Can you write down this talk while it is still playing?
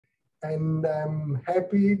And I'm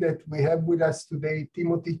happy that we have with us today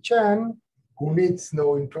Timothy Chan, who needs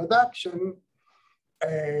no introduction,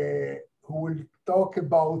 who will talk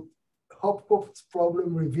about Hopcroft's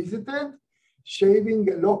problem revisited, shaving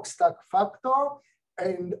a lock-stack factor,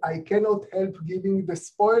 and I cannot help giving the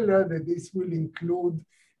spoiler that this will include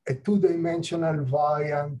a two-dimensional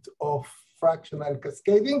variant of fractional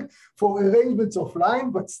cascading for arrangements of line,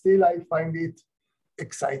 but still I find it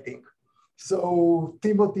exciting. So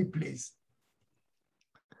Timothy, please.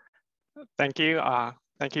 Thank you.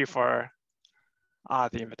 Thank you for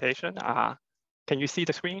the invitation. Can you see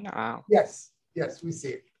the screen? Yes, we see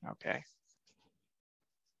it. Okay.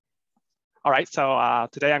 All right, so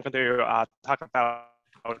today I'm going to talk about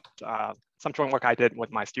some joint work I did with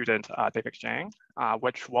my student, David Zhang,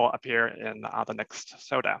 which will appear in the next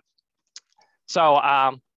SOTA. So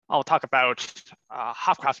I'll talk about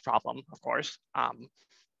Hopcroft's problem, of course.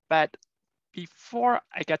 But before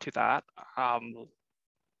I get to that,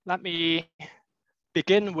 let me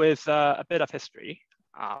begin with a bit of history.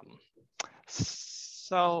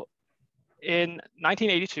 So in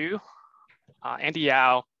 1982, Andy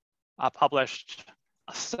Yao published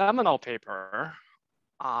a seminal paper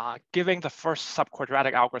giving the first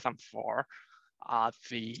subquadratic algorithm for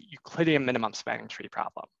the Euclidean minimum spanning tree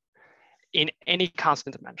problem in any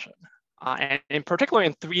constant dimension. And in particular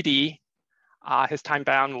in 3D, his time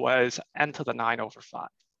bound was n to the 9/5.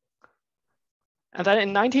 And then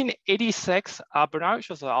in 1986, Bernard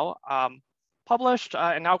Chazelle published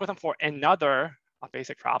an algorithm for another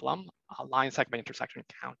basic problem, line segment intersection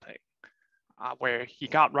counting, where he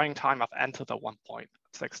got running time of n to the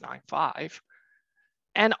 1.695.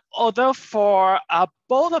 And although for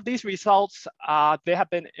both of these results, they have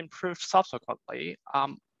been improved subsequently,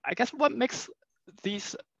 I guess what makes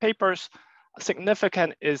these papers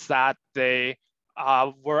significant is that they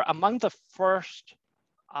were among the first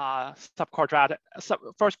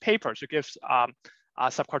first papers to give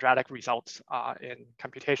subquadratic results in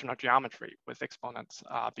computational geometry with exponents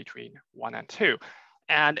between 1 and 2.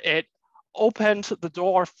 And it opened the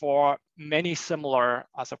door for many similar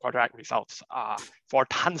subquadratic results for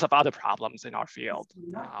tons of other problems in our field.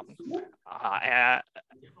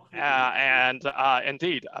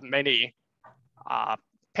 Indeed, many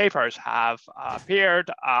papers have appeared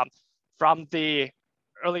from the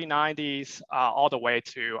early 90s all the way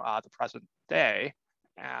to the present day,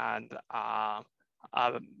 and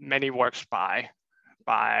many works by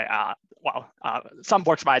some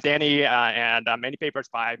works by Danny and many papers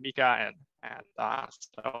by Mika and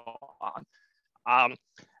so on.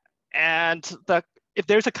 If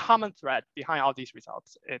there's a common thread behind all these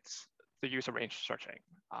results, it's the user range searching,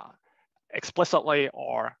 explicitly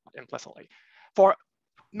or implicitly. For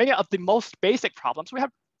many of the most basic problems, we have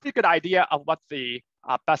a pretty good idea of what the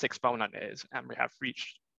best exponent is, and we have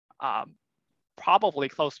reached probably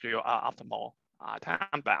close to optimal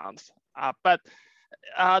time bounds. But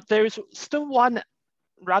there's still one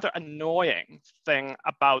rather annoying thing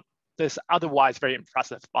about this otherwise very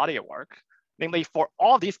impressive body of work. Namely, for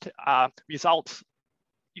all these results,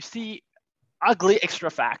 you see ugly extra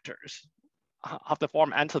factors of the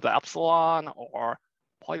form n to the epsilon or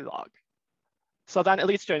polylog. So then it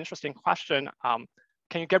leads to an interesting question.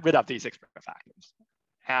 Can you get rid of these extra factors?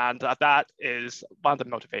 And that is one of the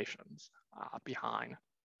motivations behind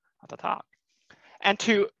the talk. And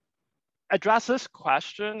to address this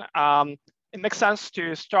question, it makes sense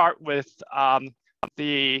to start with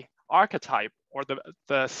the archetype or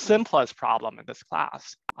the simplest problem in this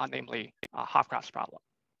class, namely Hopcroft's problem.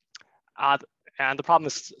 And the problem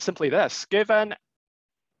is simply this: given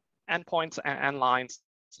endpoints and endlines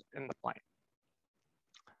in the plane,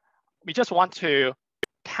 we just want to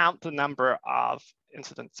count the number of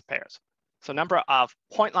incidence pairs. So number of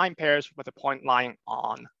point line pairs with a point line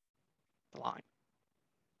on the line.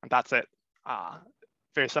 And that's it.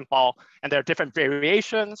 Very simple. And there are different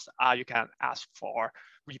variations. You can ask for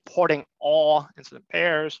reporting all incident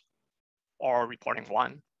pairs or reporting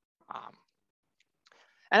one.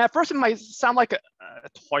 And at first it might sound like a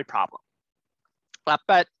toy problem,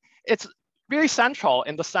 but it's really central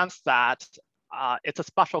in the sense that it's a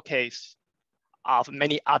special case of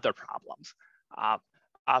many other problems.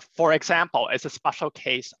 For example, it's a special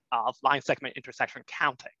case of line segment intersection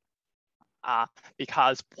counting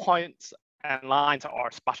because points and lines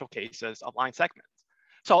are special cases of line segments.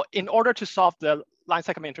 So in order to solve the line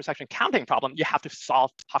segment intersection counting problem, you have to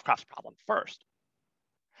solve Hopcroft's problem first.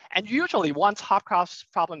 And usually once Hopcroft's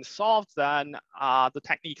problem is solved, then the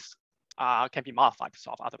techniques can be modified to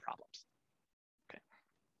solve other problems. Okay.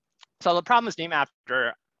 So the problem is named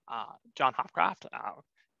after John Hopcroft,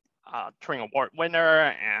 Turing Award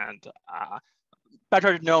winner and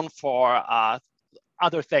better known for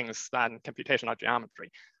other things than computational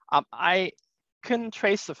geometry. I couldn't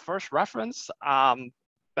trace the first reference,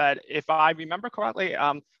 but if I remember correctly,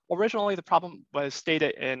 originally the problem was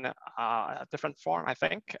stated in a different form, I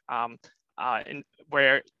think,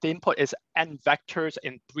 where the input is n vectors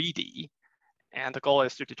in 3D, and the goal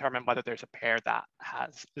is to determine whether there's a pair that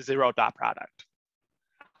has 0 dot product.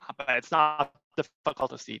 But it's not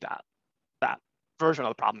difficult to see that that version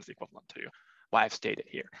of the problem is equivalent to what I've stated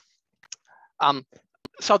here.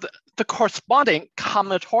 So the corresponding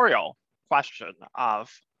combinatorial question of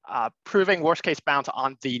proving worst case bounds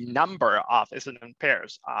on the number of incident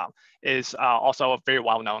pairs is also very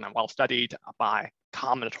well known and well studied by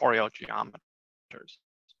combinatorial geometers,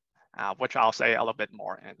 which I'll say a little bit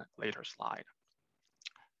more in a later slide.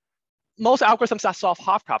 Most algorithms that solve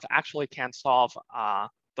Hopcroft actually can solve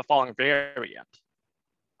the following variant,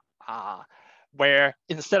 where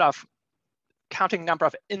instead of counting number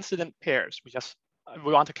of incident pairs,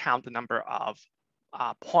 we want to count the number of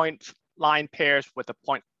point line pairs with the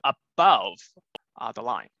point above the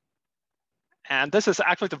line. And this is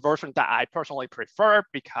actually the version that I personally prefer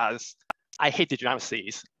because I hate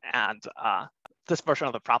degeneracies, and this version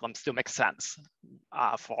of the problem still makes sense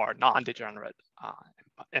for non-degenerate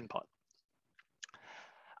input.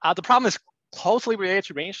 The problem is closely related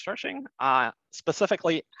to range searching,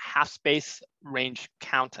 specifically half-space range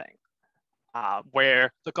counting,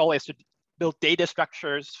 where the goal is to build data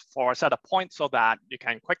structures for a set of points so that you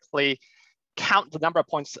can quickly count the number of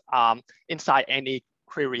points inside any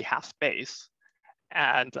query half space.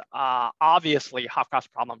 And obviously, Hopcroft's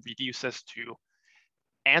problem reduces to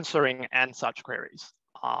answering n such queries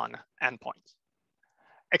on endpoints.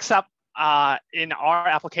 Except in our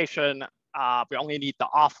application, we only need the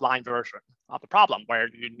offline version of the problem where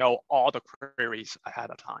you know all the queries ahead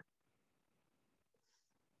of time.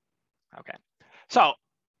 Okay, so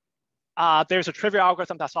there's a trivial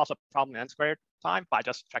algorithm that solves a problem in n squared time by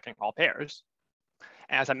just checking all pairs.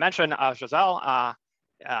 And as I mentioned, Giselle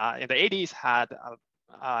in the 80s had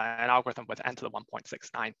an algorithm with n to the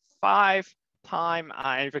 1.695 time.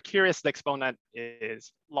 And if you're curious, the exponent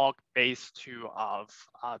is log base 2 of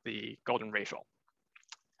the golden ratio.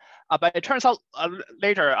 But it turns out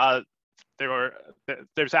later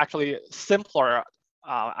there's actually simpler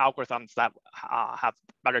algorithms that have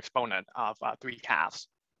better exponent of 3 halves.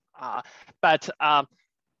 But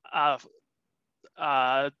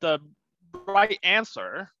the right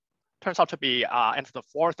answer turns out to be n to the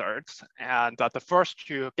 4/3, and the first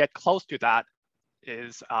to get close to that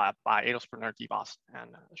is by Adelsperner, DeVos,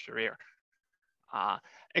 and Scherer.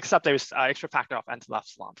 Except there's an extra factor of n to the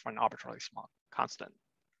epsilon for an arbitrarily small constant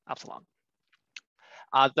epsilon.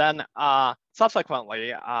 Then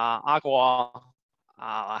subsequently, Agarwal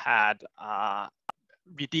had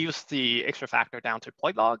reduced the extra factor down to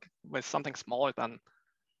point log with something smaller than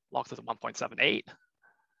log to the 1.78.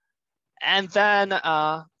 And then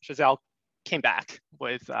Giselle came back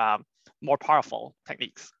with more powerful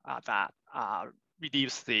techniques that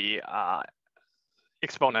reduce the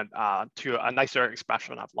exponent to a nicer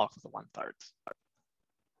expression of log to the 1/3.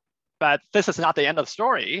 But this is not the end of the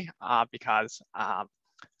story because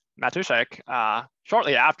Matuszek,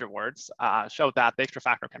 shortly afterwards, showed that the extra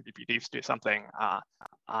factor can be reduced to something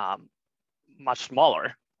much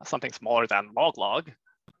smaller, something smaller than log-log,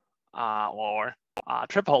 or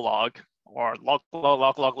triple log, or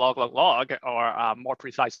log, or more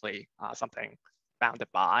precisely, something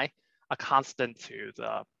bounded by a constant to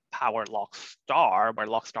the power log star, where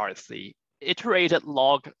log star is the iterated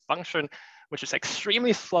log function, which is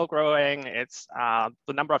extremely slow growing. It's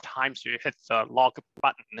the number of times you hit the log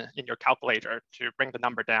button in your calculator to bring the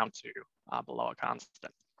number down to below a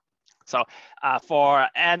constant. So for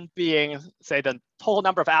n being, say, the total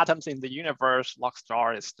number of atoms in the universe, log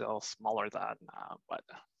star is still smaller than,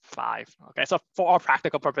 5. Okay, so for all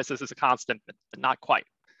practical purposes, it's a constant, but not quite.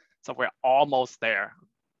 So we're almost there,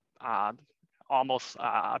 almost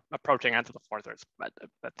approaching n to the 4/3, but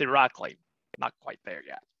theoretically, not quite there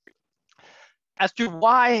yet. As to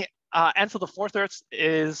why n to the 4/3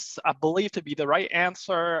 is believed to be the right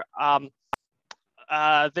answer,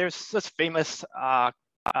 there's this famous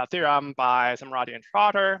theorem by Zimradi and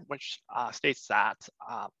Trotter, which states that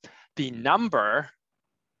the number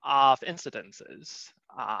of incidences,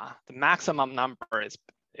 the maximum number is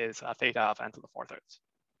theta of n to the 4/3.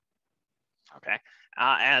 Okay,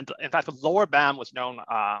 and in fact, the lower bound was known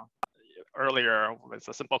earlier with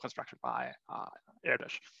a simple construction by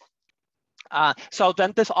Erdős. So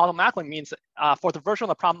then this automatically means for the version of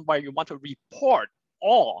the problem where you want to report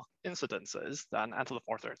all incidences, then n to the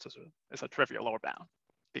 4/3 is a trivial lower bound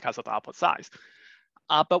because of the output size.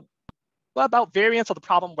 But What about variants of the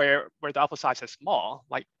problem where the output size is small,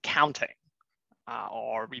 like counting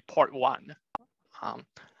or report one?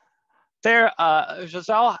 There,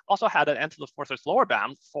 Giselle also had an n to the fourth lower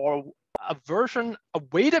bound for a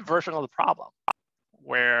weighted version of the problem,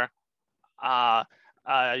 where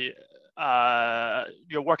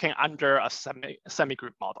you're working under a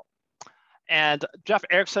semi-group model. And Jeff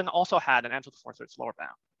Erickson also had an n to the fourth lower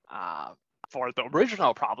bound for the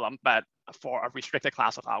original problem, but for a restricted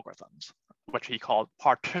class of algorithms, which he called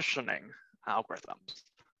partitioning algorithms,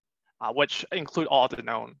 which include all the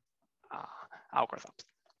known algorithms.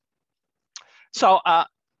 So I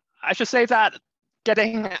should say that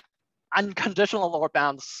getting unconditional lower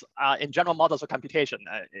bounds in general models of computation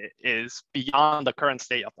is beyond the current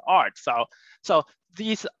state of the art. So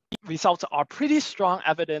these results are pretty strong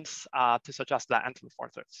evidence to suggest that n to the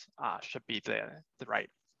fourth should be the right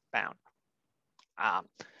bound.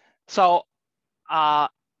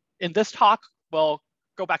 In this talk, we'll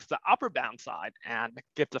go back to the upper bound side and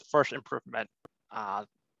give the first improvement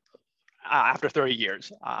after 30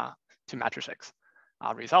 years to matrix 6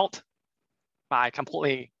 result by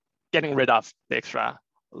completely getting rid of the extra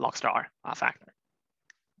log star factor.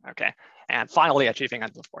 Okay, and finally achieving n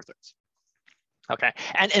to the fourth. Okay,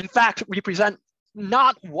 and in fact, we present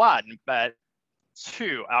not one, but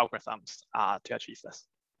two algorithms to achieve this.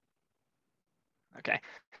 Okay,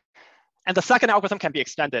 and the second algorithm can be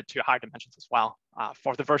extended to higher dimensions as well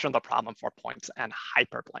for the version of the problem for points and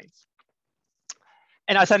hyperplanes.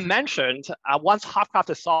 And as I mentioned, once Hopcroft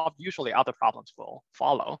is solved, usually other problems will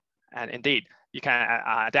follow. And indeed, you can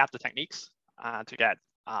adapt the techniques to get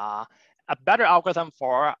a better algorithm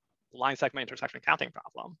for line segment intersection counting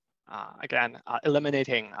problem. Again,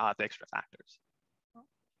 eliminating the extra factors,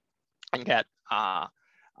 and get a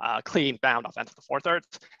clean bound of n to the fourth,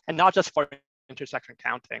 and not just for intersection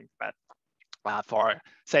counting, but for,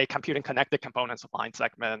 say, computing connected components of line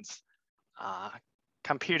segments,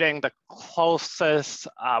 computing the closest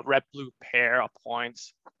red-blue pair of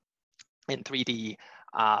points in 3D,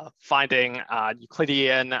 finding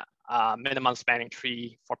Euclidean minimum spanning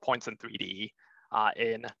tree for points in 3D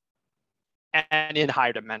in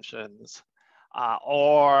higher dimensions,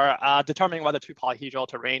 or determining whether two polyhedral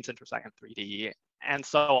terrains intersect in 3D, and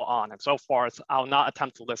so on and so forth. I'll not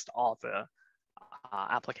attempt to list all the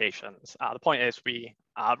applications. The point is we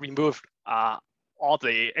removed all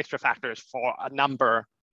the extra factors for a number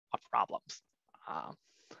of problems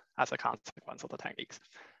as a consequence of the techniques.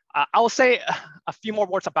 I will say a few more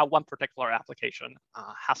words about one particular application,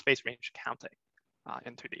 half-space range counting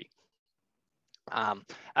in 2D.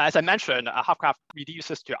 As I mentioned, Hopcroft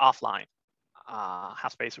reduces to offline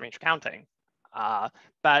half-space range counting,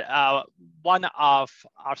 but one of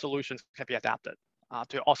our solutions can be adapted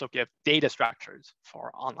to also give data structures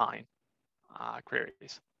for online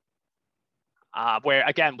queries, where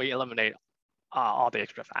again, we eliminate all the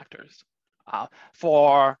extra factors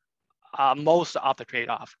for most of the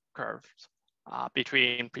trade-off curves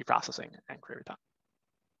between preprocessing and query time.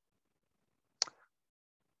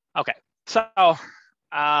 Okay, so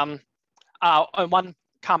one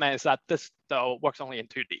comment is that this though works only in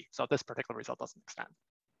 2D, so this particular result doesn't extend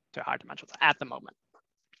to higher dimensions at the moment.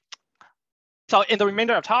 So in the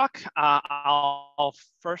remainder of talk, I'll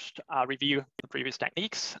first review the previous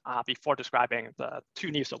techniques before describing the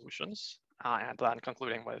two new solutions, and then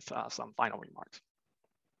concluding with some final remarks.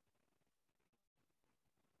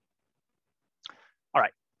 All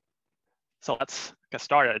right, so let's get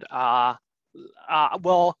started.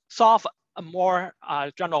 We'll solve a more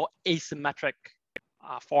general asymmetric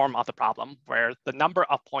form of the problem where the number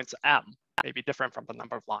of points m may be different from the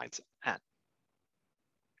number of lines n.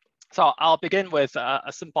 So I'll begin with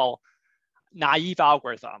a simple naive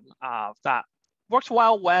algorithm that works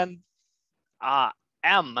well when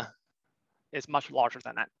m is much larger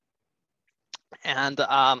than n.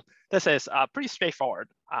 And this is pretty straightforward.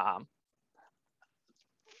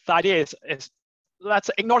 The idea is let's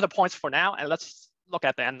ignore the points for now and let's look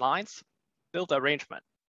at the n lines, build the arrangement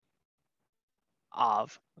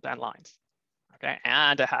of the n lines. Okay,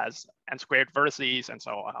 and it has n squared vertices and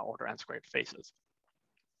so order n squared faces.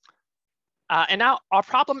 And now our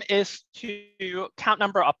problem is to count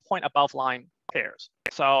number of point above line pairs.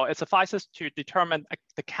 So it suffices to determine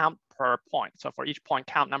the count per point. So for each point,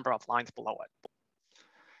 count number of lines below it.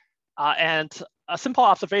 And a simple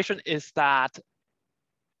observation is that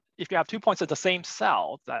if you have 2 points in the same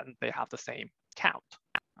cell, then they have the same count.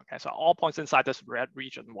 Okay, so all points inside this red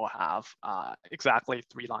region will have exactly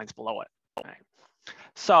 3 lines below it. Okay.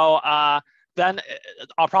 So then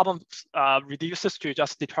our problem reduces to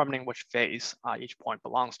just determining which phase each point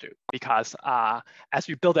belongs to, because as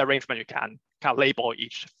you build the arrangement, you can kind of label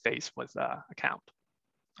each phase with a count.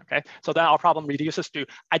 Okay, so then our problem reduces to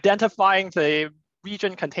identifying the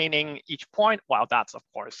region containing each point. Well, that's of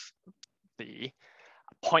course the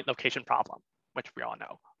point location problem, which we all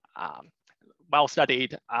know.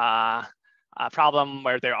 Well-studied problem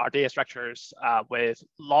where there are data structures with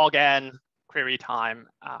log n query time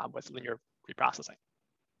with linear preprocessing.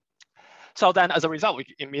 So then as a result, we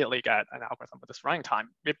immediately get an algorithm with this running time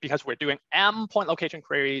because we're doing m point location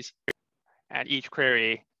queries, and each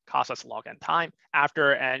query costs us log n time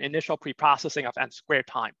after an initial preprocessing of n squared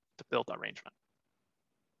time to build the arrangement.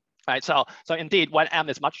 Right, so indeed, when m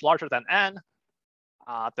is much larger than n,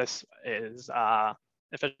 this is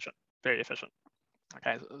efficient, very efficient.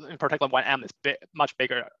 Okay, in particular, when m is much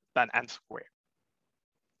bigger than n squared.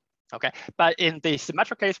 Okay, but in the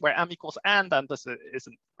symmetric case where m equals n, then this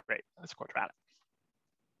isn't great. It's quadratic.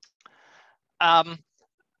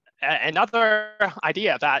 Another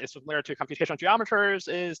idea that is familiar to computational geometers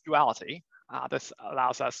is duality. This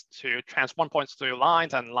allows us to transform points to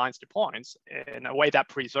lines and lines to points in a way that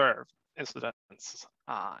preserve incidence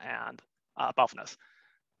and aboveness.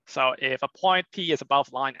 So if a point P is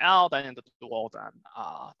above line L, then in the dual, then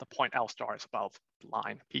the point L star is above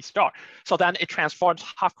line P star. So then it transforms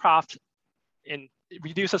Hopcroft it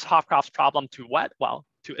reduces Hopcroft's problem to what? Well,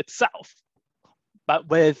 to itself, but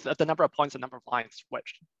with the number of points and number of lines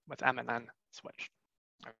switched, with M and N switched.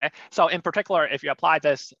 Okay, so in particular, if you apply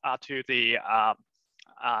this to the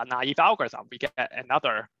naive algorithm, we get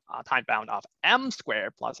another time bound of M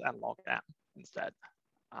squared plus N log M instead.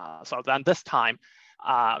 So then this time,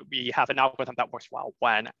 we have an algorithm that works well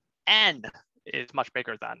when N is much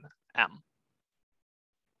bigger than M.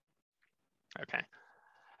 Okay.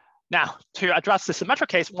 Now, to address the symmetric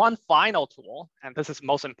case, one final tool, and this is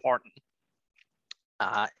most important,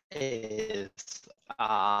 is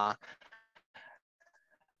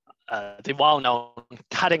the well-known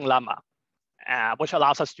cutting lemma, which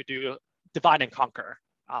allows us to do divide and conquer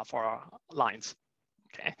for lines.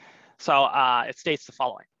 Okay, so it states the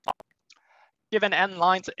following. Given n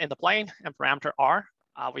lines in the plane and parameter r,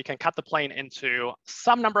 we can cut the plane into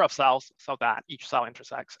some number of cells so that each cell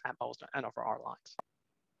intersects at most n over r lines.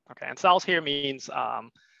 Okay, and cells here means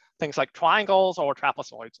things like triangles or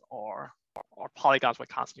trapezoids or polygons with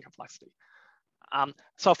constant complexity.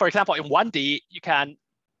 So for example, in 1D, you can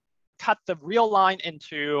cut the real line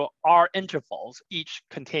into r intervals, each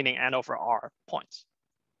containing n over r points.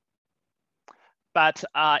 But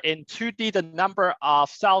in 2D, the number of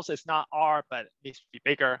cells is not r, but it needs to be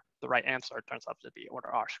bigger. The right answer turns out to be order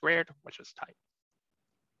r squared, which is tight.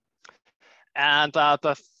 And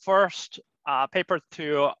the first paper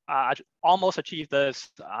to almost achieve this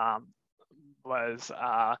was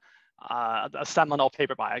a seminal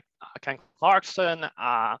paper by Ken Clarkson,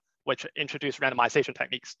 which introduced randomization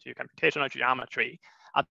techniques to computational geometry.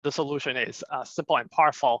 The solution is simple and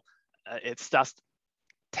powerful. It's just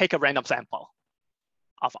take a random sample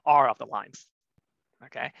of r of the lines,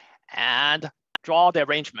 okay, and draw the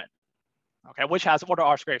arrangement, okay, which has order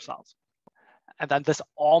r squared cells. And then this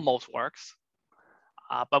almost works.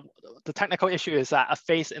 But the technical issue is that a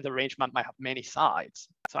face in the arrangement might have many sides.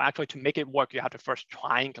 So actually to make it work, you have to first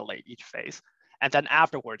triangulate each face. And then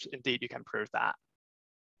afterwards, indeed, you can prove that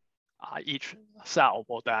each cell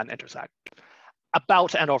will then intersect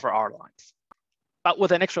about n over r lines, but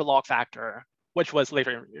with an extra log factor, which was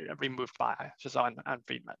later removed by Giselle and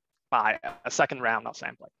Friedman by a second round of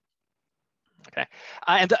sampling. Okay,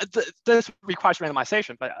 and this requires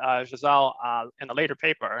randomization, but Giselle in a later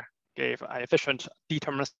paper gave an efficient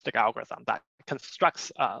deterministic algorithm that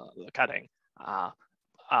constructs the cutting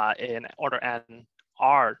in order n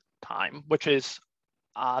r time, which is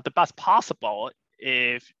the best possible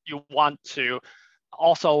if you want to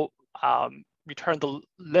also return the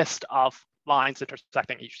list of lines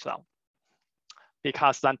intersecting each cell,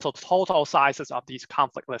 because then the total sizes of these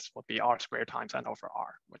conflict lists would be r squared times n over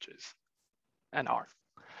r, which is nr.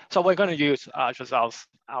 So we're going to use Giselle's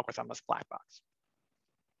algorithm as black box.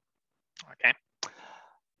 Okay.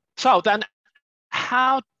 So then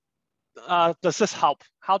how does this help?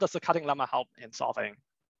 How does the cutting lemma help in solving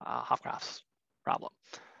Hopcroft's problem,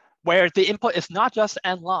 where the input is not just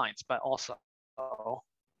n lines, but also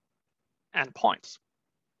n points?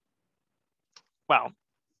 Well,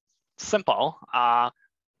 simple.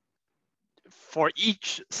 For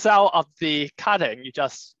each cell of the cutting, you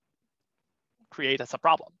just create a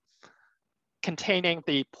subproblem containing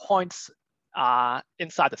the points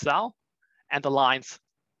inside the cell and the lines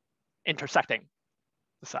intersecting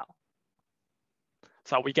the cell.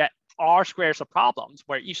 So we get R squared subproblems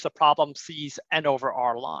where each subproblem sees n over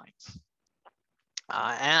R lines.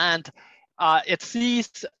 And it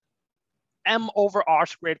sees m over R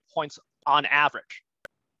squared points on average,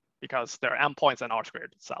 because there are m points in R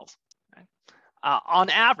squared cells. Okay? On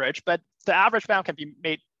average, but the average bound can be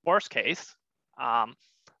made worst case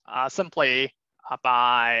simply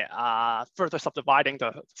by further subdividing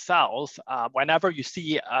the cells. Whenever you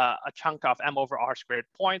see a chunk of m over R squared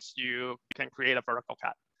points, you can create a vertical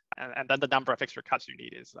cut. And then the number of extra cuts you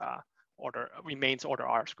need is remains order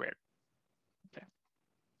R squared. Okay.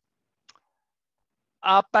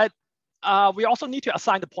 But we also need to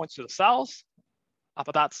assign the points to the cells,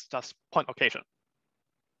 but that's just point location.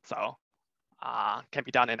 So can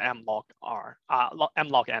be done in m log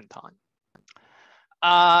n time.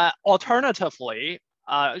 Alternatively,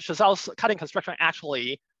 Chazelle's cutting construction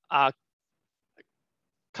actually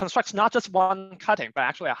constructs not just one cutting, but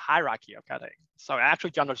actually a hierarchy of cutting. So it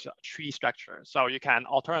actually generates a tree structure. So you can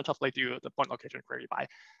alternatively do the point location query by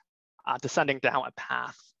descending down a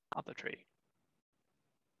path of the tree.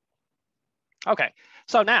 Okay,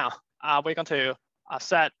 so now we're going to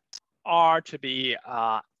set R to be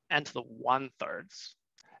n to the 1/3.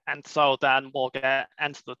 And so then we'll get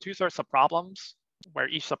n to the 2/3 subproblems, where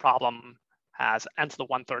each subproblem has n to the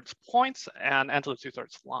 1/3 points and n to the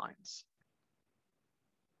 2/3 lines.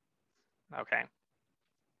 Okay.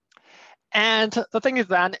 And the thing is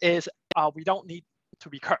then is we don't need to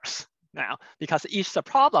recurse now, because each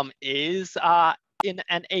subproblem is in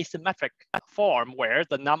an asymmetric form where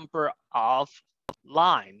the number of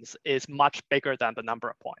lines is much bigger than the number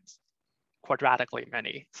of points, quadratically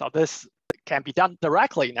many. So this can be done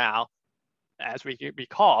directly now, as we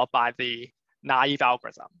recall, by the naive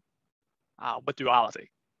algorithm with duality,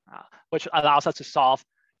 which allows us to solve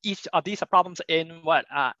each of these problems in what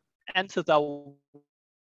n to the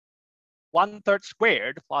 1/3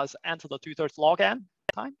 squared plus n to the 2/3 log n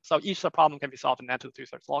time. So each subproblem can be solved in n to the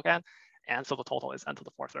 2/3 log n, and so the total is n to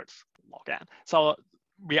the 4/3 log n. So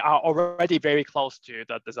we are already very close to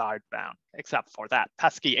the desired bound, except for that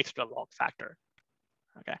pesky extra log factor,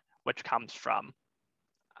 okay, which comes from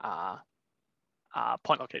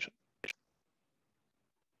point location.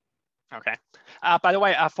 Okay. By the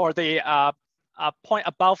way, for the point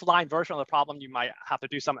above line version of the problem, you might have to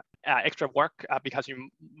do some extra work because you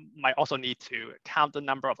might also need to count the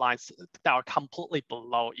number of lines that are completely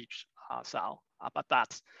below each cell.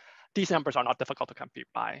 But these numbers are not difficult to compute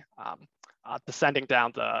by descending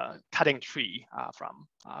down the cutting tree from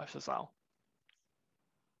Chazelle.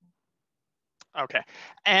 Okay,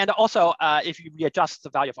 and also if you readjust the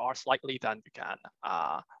value of R slightly, then you can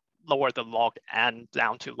lower the log n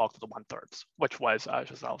down to log to the 1/3, which was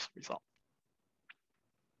Chazelle's result.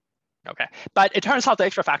 Okay, but it turns out the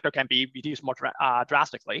extra factor can be reduced more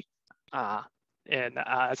drastically.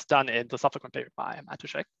 It's done in the subsequent paper by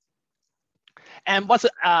Matuszek. And what's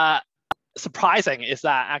surprising is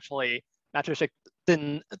that actually Matuszek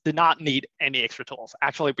did not need any extra tools.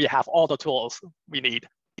 Actually, we have all the tools we need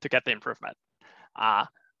to get the improvement.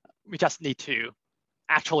 We just need to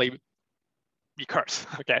actually recurse.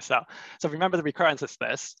 Okay, so remember the recurrence is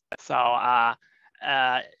this. So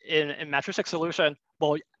in Matuszek solution,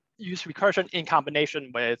 we'll use recursion in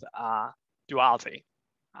combination with duality,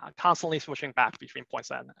 constantly switching back between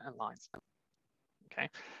points and lines. Okay,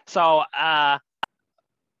 so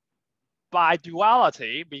by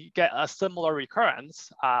duality, we get a similar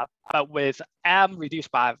recurrence, but with m reduced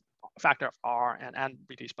by a factor of r and n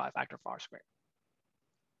reduced by a factor of r squared.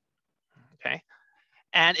 Okay,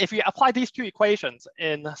 and if we apply these two equations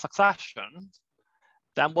in succession,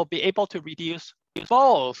 then we'll be able to reduce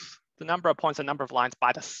both the number of points and number of lines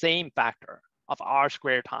by the same factor of r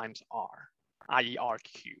squared times r, i.e. r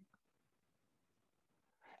cubed.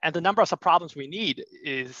 And the number of subproblems we need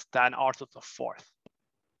is then r to the 4th.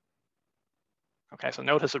 Okay, so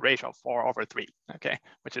notice the ratio of 4/3, okay,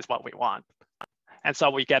 which is what we want. And so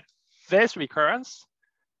we get this recurrence.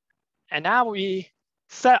 And now we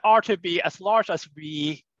set R to be as large as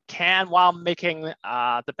we can while making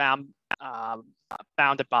the bound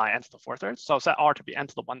bounded by n to the 4/3. So set R to be n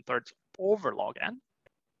to the 1/3 over log n.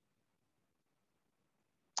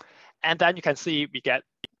 And then you can see we get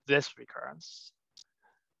this recurrence,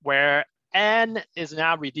 where n is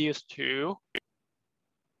now reduced to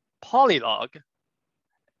polylog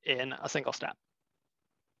in a single step.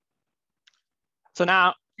 So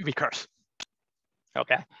now you recurse.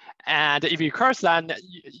 Okay, and if you recurse, then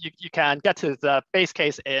you can get to the base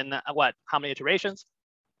case in how many iterations?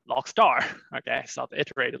 Log star. Okay, so the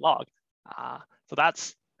iterated log. So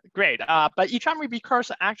that's great. But each time we recurse,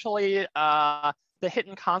 actually, the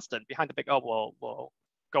hidden constant behind the big O will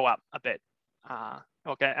go up a bit. it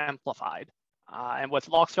will get amplified. And with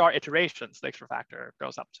log star iterations, the extra factor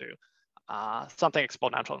goes up to something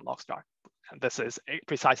exponential in log star. And this is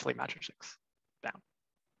precisely matrix 6 down.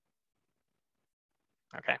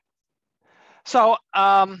 Okay. So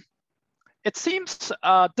it seems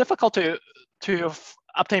difficult to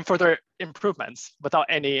obtain further improvements without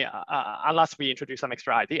any, unless we introduce some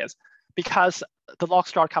extra ideas, because the log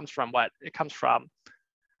star comes from what? It comes from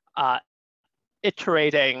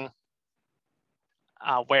iterating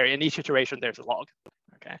where in each iteration there's a log,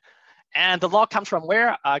 okay? And the log comes from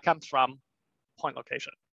where? It comes from point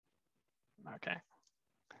location, okay?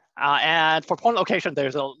 And for point location,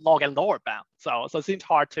 there's a log and lower bound. So it seems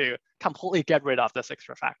hard to completely get rid of this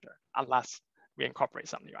extra factor unless we incorporate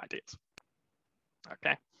some new ideas,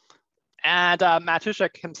 okay? And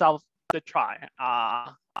Matuszek himself did try,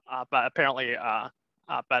 but apparently,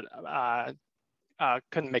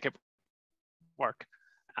 couldn't make it work.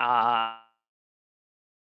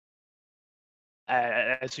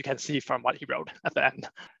 As you can see from what he wrote at the end.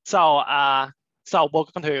 So, so we're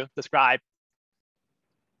going to describe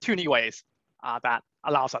 2 new ways that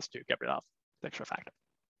allows us to get rid of the extra factor.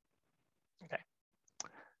 Okay.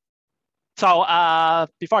 So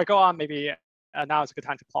before I go on, maybe now is a good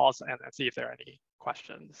time to pause and see if there are any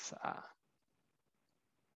questions.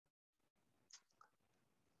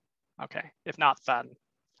 Okay, if not, then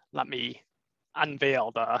let me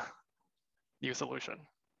unveil the new solution.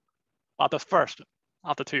 Well, the first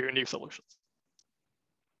of the 2 new solutions.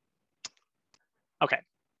 Okay,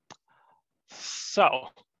 so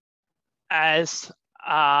as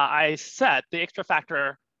I said, the extra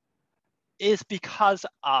factor is because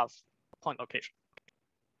of point location.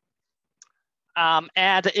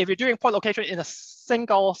 And if you're doing point location in a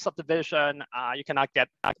single subdivision, you cannot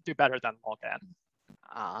do better than log n.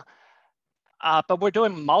 But we're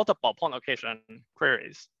doing multiple point location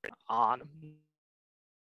queries on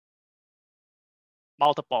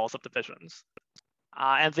multiple subdivisions.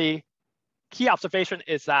 And the key observation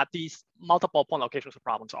is that these multiple point locations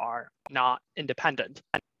problems are not independent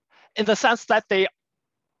in the sense that they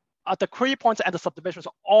the query points and the subdivisions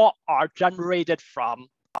all are generated from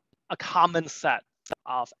a common set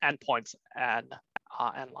of endpoints and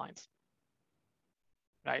end lines,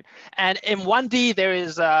 right? And in 1D, there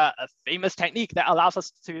is a famous technique that allows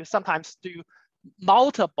us to sometimes do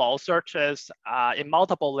multiple searches in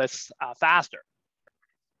multiple lists faster,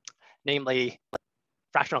 namely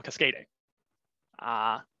fractional cascading,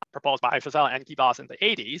 proposed by Frisell and Kibos in the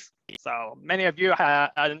 80s. So many of you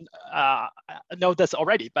know this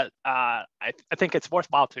already, but I think it's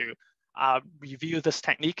worthwhile to review this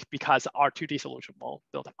technique because our 2D solution will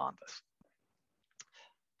build upon this.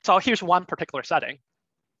 So here's one particular setting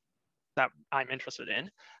that I'm interested in.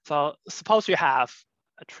 So suppose you have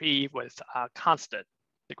a tree with a constant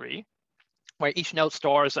degree, where each node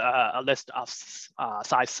stores a list of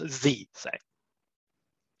size z, say.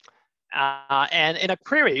 And in a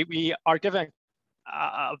query, we are given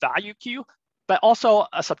a value queue, but also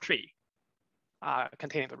a subtree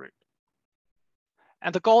containing the root.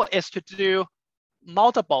 And the goal is to do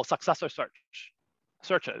multiple successor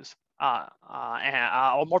searches,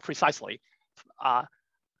 or more precisely,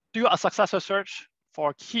 do a successor search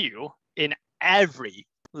for Q in every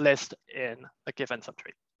list in a given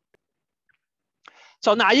subtree.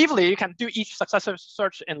 So naively, you can do each successor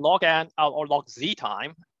search in log n or log z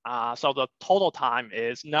time. So the total time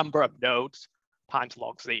is number of nodes times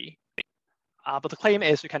log z. But the claim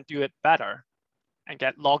is you can do it better and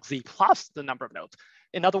get log z plus the number of nodes.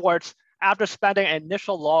 In other words, after spending an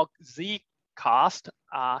initial log z cost,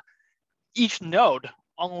 each node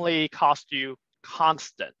only costs you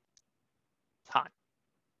constant time.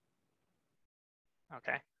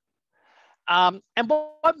 Okay. And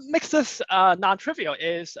what makes this non-trivial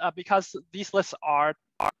is because these lists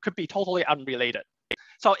could be totally unrelated.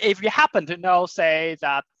 So if you happen to know, say,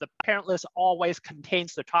 that the parent list always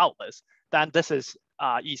contains the child list, then this is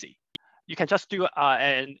easy. You can just do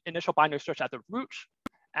an initial binary search at the root,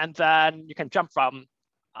 and then you can jump from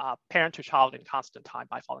parent to child in constant time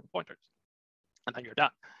by following pointers, and then you're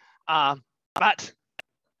done. But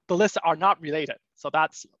the lists are not related. So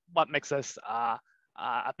that's what makes this a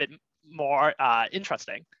bit more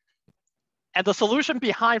interesting. And the solution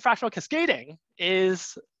behind fractional cascading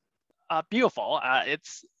is beautiful.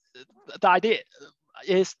 The idea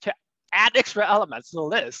is to add extra elements to the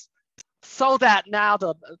list so that now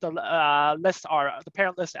the lists are, the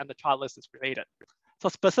parent list and the child list is related. So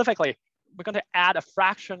specifically, we're going to add a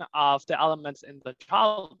fraction of the elements in the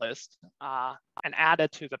child list and add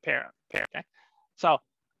it to the parent. Okay? So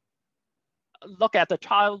look at the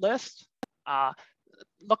child list,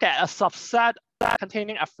 look at a subset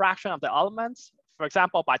containing a fraction of the elements, for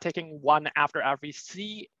example, by taking 1 after every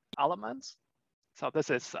C elements. So this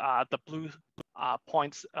is the blue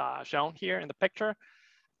points shown here in the picture.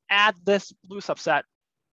 Add this blue subset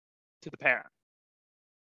to the parent.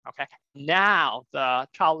 Okay, now the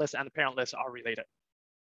child list and the parent list are related.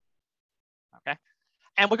 Okay,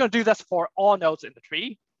 and we're going to do this for all nodes in the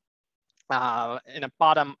tree in a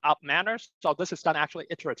bottom-up manner. So this is done actually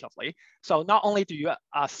iteratively. So not only do you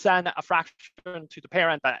send a fraction to the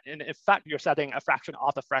parent, but in effect, you're setting a fraction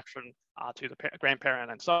of the fraction to the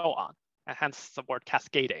grandparent and so on, and hence the word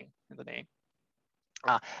cascading in the name.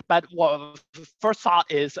 But what first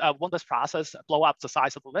thought is, won't this process blow up the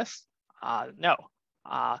size of the list? No.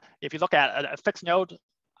 If you look at a fixed node,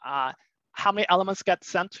 how many elements get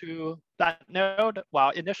sent to that node?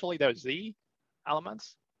 Well, initially there's Z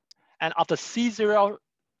elements. And of the C0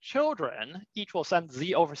 children, each will send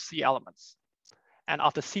Z over C elements. And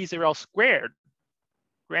of the C0 squared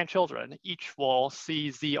grandchildren, each will see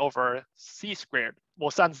Z over C squared, will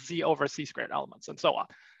send Z over C squared elements, and so on.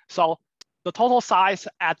 So the total size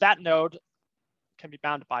at that node can be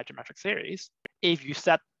bounded by geometric series if you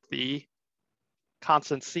set the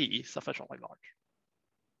constant C sufficiently large.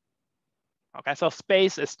 Okay, so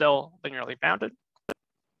space is still linearly bounded.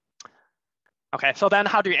 Okay, so then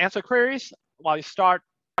how do you answer queries? Well, you start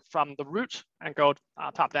from the root and go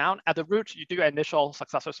top down. At the root, you do initial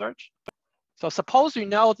successor search. So suppose you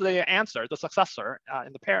know the answer, the successor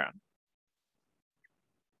in the parent.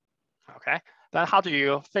 Okay, then how do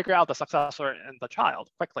you figure out the successor in the child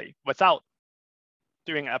quickly without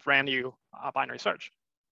doing a brand new binary search?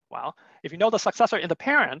 Well, if you know the successor in the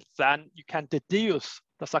parent, then you can deduce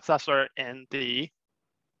the successor in the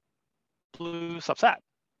blue subset,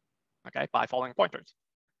 okay, by following pointers.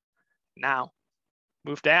 Now,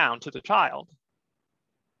 move down to the child,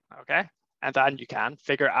 okay? And then you can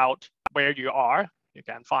figure out where you are. You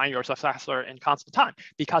can find your successor in constant time,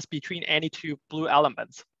 because between any two blue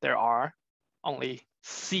elements, there are only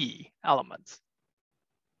C elements.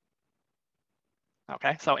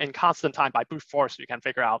 Okay, so in constant time by brute force, you can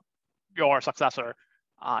figure out your successor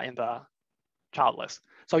in the child list.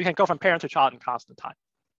 So you can go from parent to child in constant time,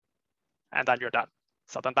 and then you're done.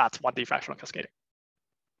 So then that's 1D fractional cascading.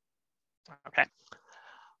 Okay,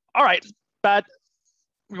 all right, but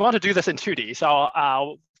we want to do this in 2D.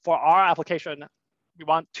 So for our application, we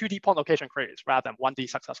want 2D point location queries rather than 1D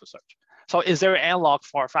successor search. So is there an analog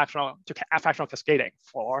for fractional cascading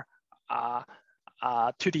for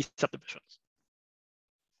 2D subdivisions?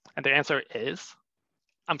 And the answer is,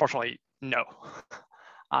 unfortunately, no,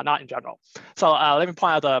 not in general. So let me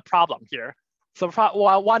point out the problem here. So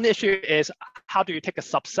one issue is, how do you take a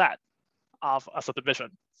subset of a subdivision?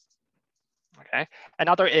 Okay.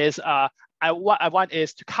 Another is, what I want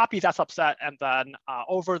is to copy that subset and then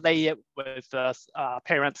overlay it with the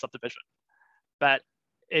parent subdivision. But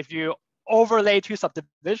if you overlay two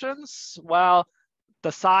subdivisions, well,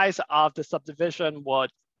 the size of the subdivision would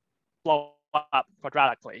blow up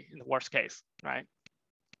quadratically in the worst case, right?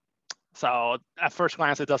 So at first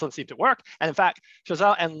glance, it doesn't seem to work. And in fact,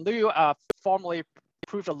 Chazelle and Liu formally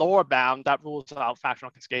proved a lower bound that rules out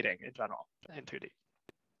fractional cascading in general in 2D.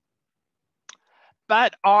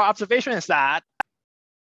 But our observation is that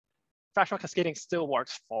fractional cascading still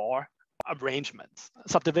works for arrangements,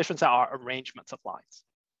 subdivisions that are arrangements of lines,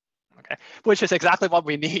 okay? Which is exactly what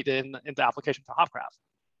we need in the application to Hopcroft.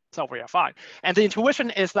 So we are fine. And the intuition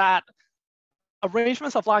is that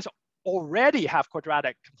arrangements of lines already have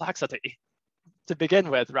quadratic complexity to begin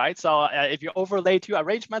with, right? So if you overlay two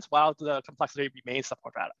arrangements, well, the complexity remains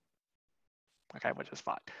subquadratic, okay, which is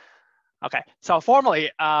fine. Okay, so formally,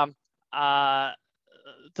 the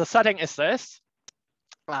setting is this.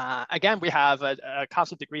 Again, we have a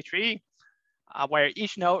constant degree tree where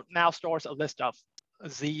each node now stores a list of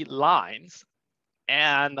Z lines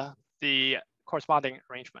and the corresponding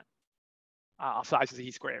arrangement of size Z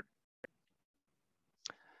squared.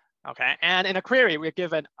 Okay, and in a query, we're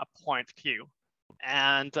given a point Q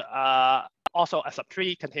and also a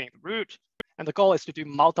subtree containing the root. And the goal is to do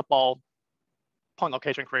multiple point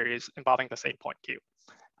location queries involving the same point Q.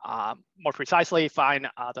 More precisely, find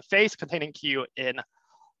the face containing Q in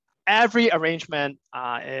every arrangement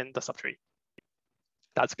in the subtree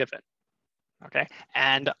that's given. Okay,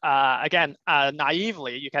 and again,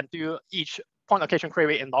 naively, you can do each point location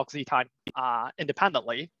query in log Z time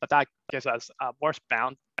independently, but that gives us a worst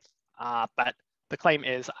bound. But the claim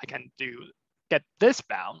is I can get this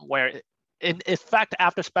bound where in effect,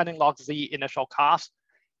 after spending log Z initial cost,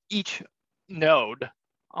 each node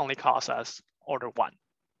only costs us order 1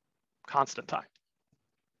 constant time.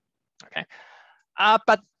 Okay,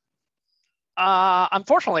 but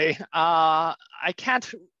Unfortunately,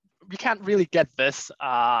 we can't really get this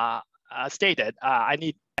stated. I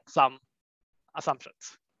need some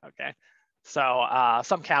assumptions, okay? So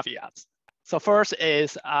some caveats. So first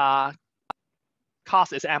is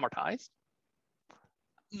cost is amortized.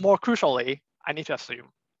 More crucially, I need to assume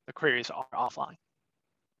the queries are offline.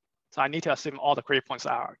 So I need to assume all the query points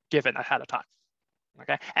are given ahead of time,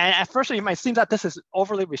 okay? And at first it might seem that this is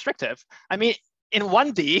overly restrictive. I mean, in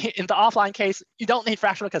 1D, in the offline case, you don't need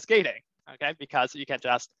fractional cascading, okay? Because you can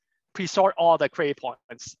just pre-sort all the query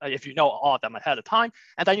points if you know all of them ahead of time,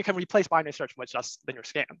 and then you can replace binary search with just linear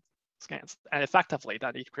scans, and effectively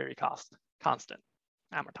then each query cost constant,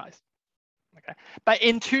 amortized, okay? But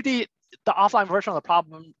in 2D, the offline version of the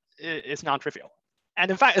problem is non-trivial. And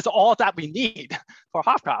in fact, it's all that we need for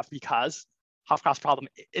Hopcroft, because Hopcroft's problem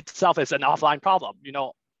itself is an offline problem. You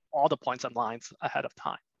know all the points and lines ahead of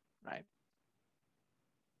time, right?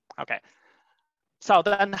 Okay, so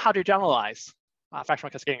then how do you generalize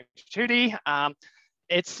fractional cascading to 2D?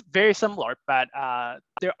 It's very similar, but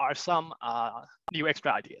there are some new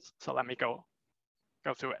extra ideas. So let me go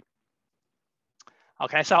through it.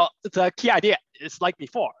 Okay, so the key idea is like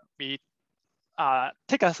before. We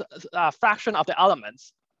take a fraction of the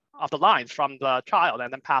elements of the lines from the child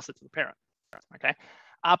and then pass it to the parent, okay?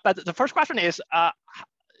 But the first question is,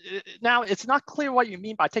 now it's not clear what you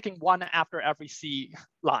mean by taking one after every C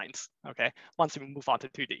lines, okay? Once we move on to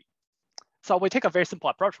 2D. So we take a very simple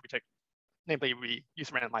approach. Namely, we use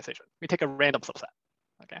randomization. We take a random subset,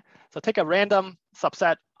 okay? So take a random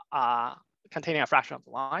subset containing a fraction of the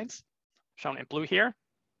lines, shown in blue here,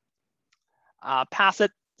 pass it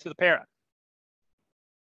to the parent,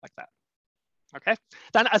 like that, okay?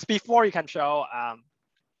 Then as before, you can show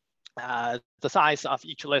the size of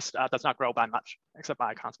each list does not grow by much, except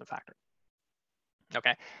by a constant factor,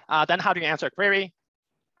 okay? Then how do you answer a query?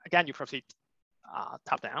 Again, you proceed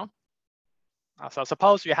top down. So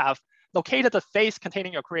suppose you have located the face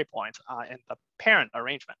containing your query point in the parent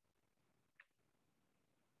arrangement.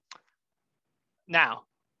 Now,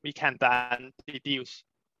 we can then deduce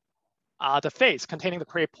the face containing the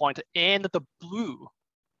query point in the blue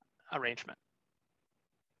arrangement,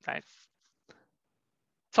 okay?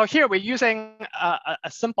 So here we're using a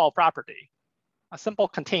simple property, a simple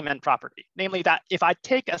containment property, namely that if I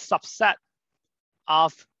take a subset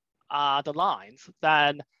of the lines,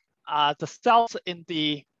 then the cells in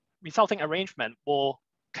the resulting arrangement will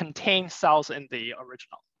contain cells in the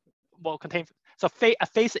original, will contain, so a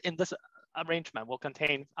face in this arrangement will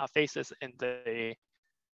contain faces in the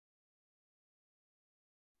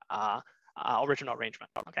original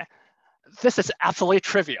arrangement, okay? This is absolutely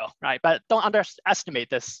trivial, right? But don't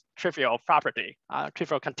underestimate this trivial property,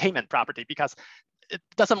 trivial containment property, because it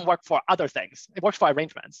doesn't work for other things. It works for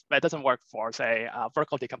arrangements, but it doesn't work for, say,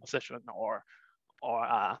 vertical decomposition or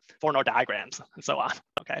four node diagrams and so on.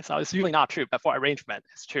 Okay, so it's really not true, but for arrangement,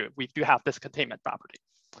 it's true. We do have this containment property.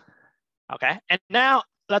 Okay, and now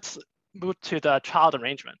let's move to the child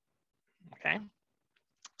arrangement. Okay,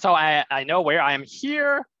 so I know where I am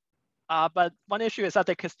here. But one issue is that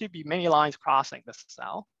there could still be many lines crossing this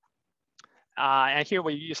cell. And here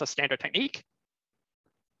we use a standard technique.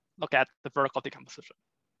 Look at the vertical decomposition.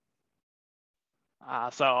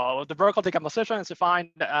 So the vertical decomposition is defined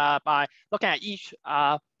by looking at each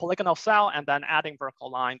polygonal cell and then adding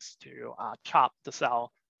vertical lines to chop the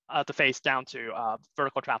cell, the face down to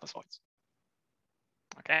vertical trapezoids.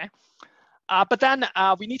 Okay. But then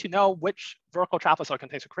we need to know which vertical trapezoid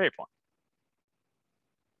contains a query point.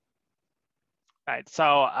 Right,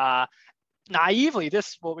 so naively,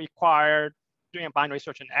 this will require doing a binary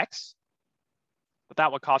search in X, but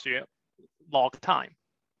that would cost you log time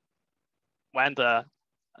when the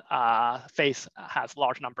face has a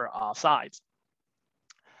large number of sides.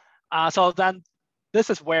 So then this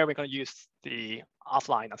is where we're going to use the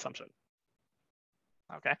offline assumption.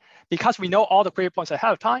 Okay, because we know all the query points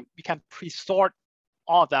ahead of time, we can pre-sort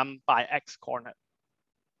all of them by X coordinate.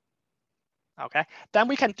 Okay, then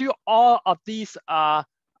we can do all of these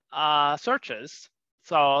searches.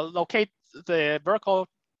 So locate the vertical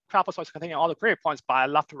trapezoids containing all the query points by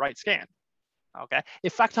left to right scan. Okay,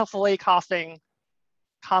 effectively costing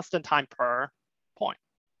constant time per point.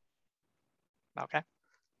 Okay,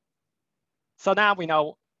 so now we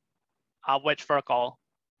know which vertical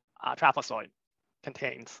trapezoid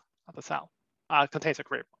contains the cell, contains a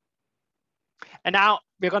query point. And now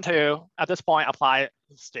we're going to, at this point, apply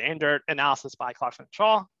standard analysis by Clarkson and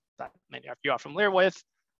Shaw that many of you are familiar with.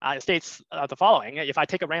 It states the following: if I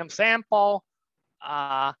take a random sample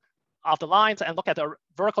of the lines and look at the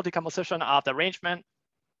vertical decomposition of the arrangement,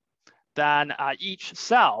 then each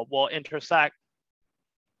cell will intersect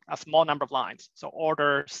a small number of lines. So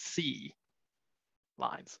order C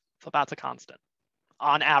lines. So that's a constant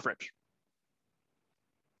on average,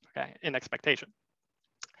 okay, in expectation.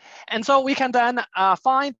 And so we can then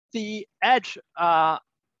find the edge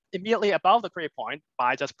immediately above the query point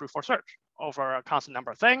by just brute force search over a constant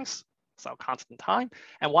number of things, so constant time.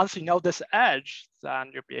 And once you know this edge,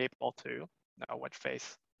 then you'll be able to know which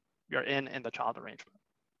phase you're in the child arrangement.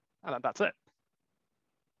 And then that's it.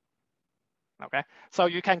 Okay, so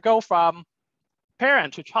you can go from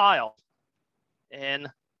parent to child in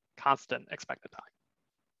constant expected time.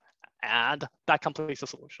 And that completes the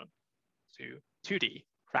solution to 2D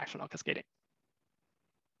fractional cascading.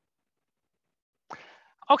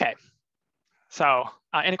 Okay, so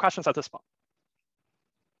any questions at this point?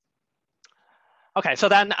 Okay, so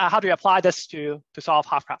then how do you apply this to solve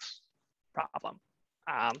Hopcroft's problem?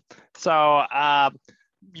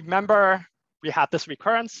 Remember we had this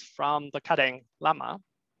recurrence from the cutting lemma.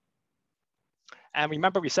 And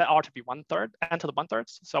remember we set R to be 1/3, n to the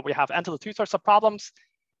 1/3. So we have n to the 2/3 of problems,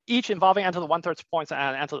 each involving n to the 1/3 points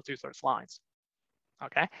and n to the 2/3 lines.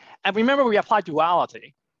 Okay, and remember we applied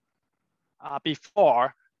duality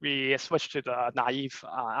before we switched to the naive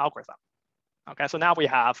algorithm. Okay, so now we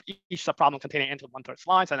have each subproblem containing n to the 1/3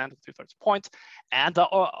 lines and n to the 2/3 points. And the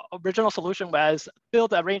original solution was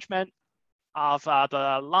build the arrangement of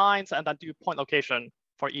the lines and then do point location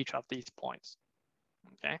for each of these points.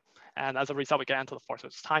 Okay, and as a result, we get n to the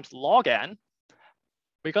 4/3 times log n.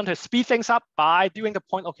 We're going to speed things up by doing the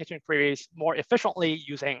point location queries more efficiently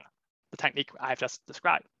using the technique I've just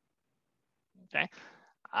described. Okay,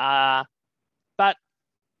 but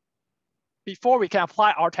before we can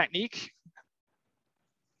apply our technique,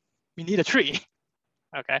 we need a tree.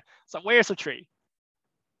 Okay, so where's the tree?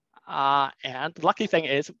 And the lucky thing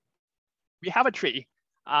is we have a tree.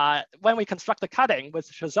 When we construct the cutting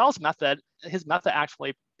with Chazelle's method, his method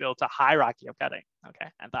actually builds a hierarchy of cutting. Okay,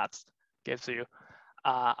 and that gives you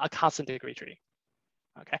a constant degree tree.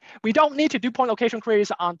 Okay, we don't need to do point location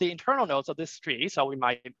queries on the internal nodes of this tree, so we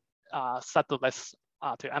might set the list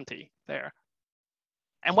to empty there.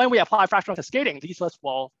 And when we apply fractional cascading, these lists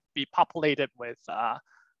will be populated with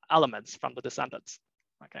elements from the descendants.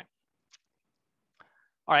 Okay.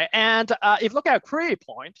 All right, and if you look at a query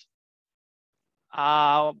point,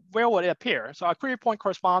 where would it appear? So a query point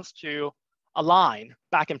corresponds to a line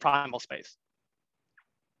back in primal space.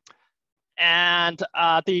 And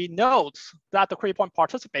the nodes that the query point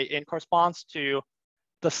participate in corresponds to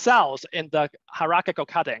the cells in the hierarchical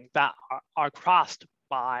cutting that are crossed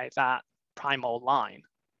by that primal line.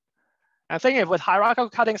 And the thing with hierarchical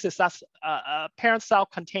cuttings is that a parent cell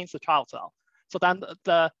contains the child cell. So then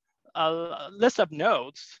the list of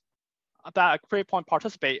nodes that a query point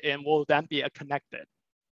participate in will then be a connected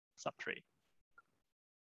subtree.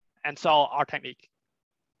 And so our technique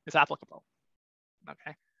is applicable.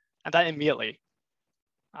 Okay, and then immediately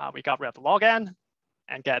we got rid of the log n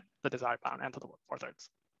and get the desired bound n to the 4/3.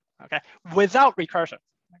 Okay, without recursion.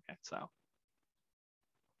 Okay, so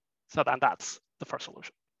then that's the first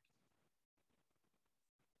solution.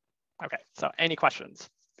 Okay, so any questions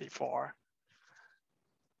before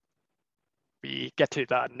we get to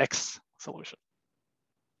the next solution?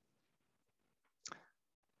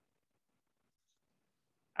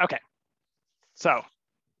 Okay, so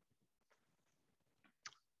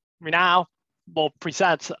we now will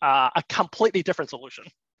present a completely different solution.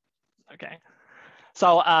 Okay,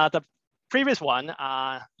 so the previous one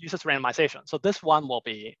uses randomization. So this one will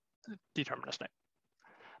be deterministic.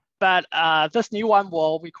 But this new one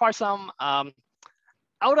will require some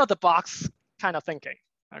out-of-the-box kind of thinking.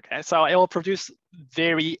 Okay, so it will produce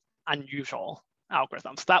very unusual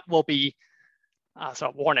algorithms. That will be,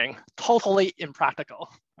 so warning, totally impractical.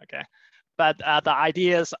 Okay, but the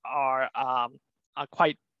ideas are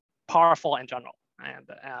quite powerful in general and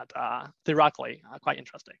theoretically quite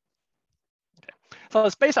interesting. Okay, so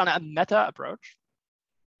it's based on a meta approach.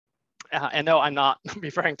 And no, I'm not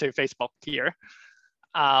referring to Facebook here.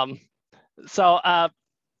 The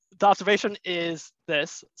observation is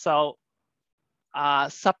this. So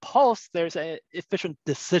suppose there's an efficient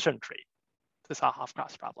decision tree to solve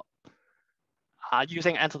Hopcroft's problem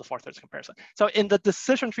using n to the 4/3 comparison. So in the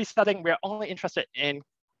decision tree setting, we're only interested in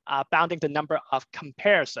bounding the number of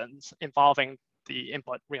comparisons involving the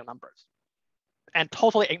input real numbers and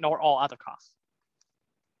totally ignore all other costs.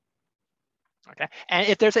 Okay, and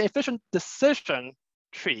if there's an efficient decision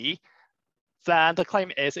tree, then the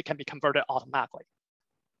claim is it can be converted automatically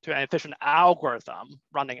to an efficient algorithm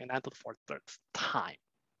running in n to the 4/3 time.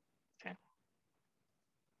 Okay.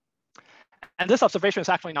 And this observation is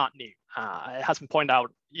actually not new. It has been pointed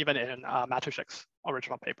out even in Matuszyk's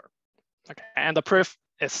original paper. Okay, and the proof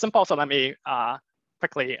is simple, so let me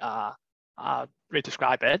quickly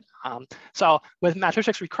re-describe it. So with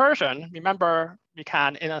matrix recursion, remember we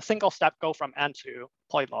can, in a single step, go from n to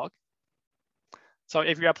polylog. So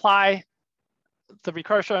if you apply the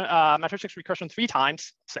recursion, matrix recursion 3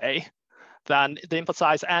 times, say, then the input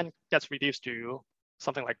size n gets reduced to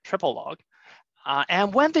something like triple log.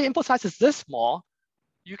 And when the input size is this small,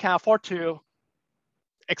 you can afford to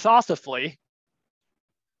exhaustively,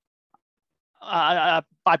 by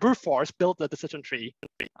brute force, build the decision tree,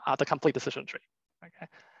 the complete decision tree. Okay.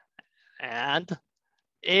 And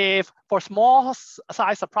if for small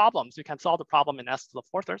size of problems, you can solve the problem in s to the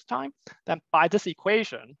 4/3 time, then by this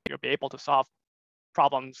equation, you'll be able to solve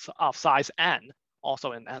problems of size n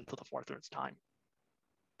also in n to the 4/3 time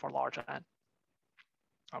for large n.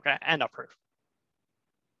 Okay, end of proof.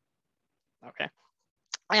 Okay,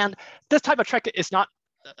 and this type of trick is not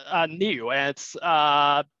new. It's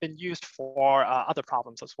been used for other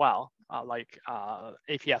problems as well, like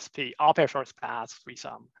APSP, all pair short paths,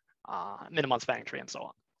 threesome, minimum spanning tree, and so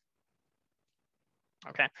on.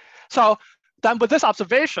 Okay, so then with this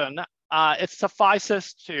observation, it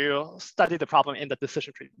suffices to study the problem in the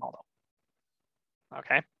decision tree model.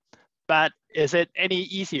 Okay, but is it any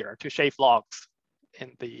easier to shave logs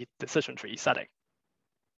in the decision tree setting?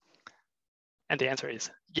 And the answer is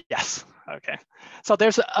yes. Okay, so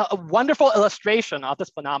there's a wonderful illustration of this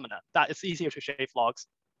phenomenon that it's easier to shave logs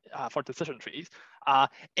for decision trees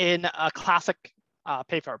in a classic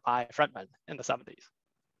paper by Fredman in the 70s.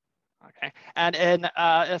 Okay, and in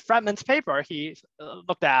Fredman's paper, he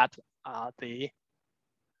looked at the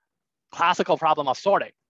classical problem of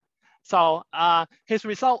sorting. So his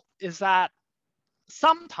result is that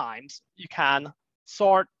sometimes you can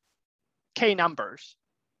sort k numbers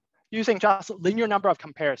using just linear number of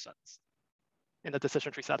comparisons in the decision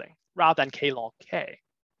tree setting rather than k log k.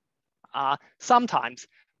 Sometimes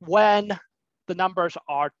when the numbers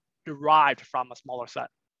are derived from a smaller set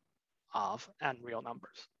of n real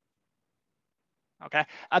numbers. Okay,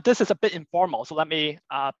 this is a bit informal, so let me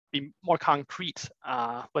be more concrete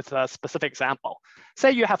with a specific example.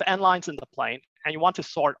 Say you have n lines in the plane and you want to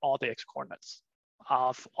sort all the x coordinates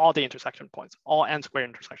of all the intersection points, all n squared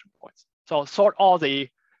intersection points. So sort all the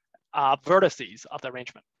vertices of the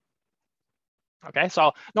arrangement. Okay,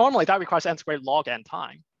 so normally that requires n squared log n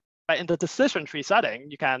time. But in the decision tree setting,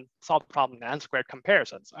 you can solve the problem in n squared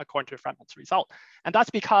comparisons according to Fredman's result. And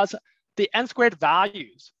that's because the n squared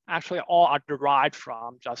values actually all are derived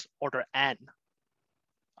from just order n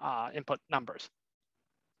input numbers,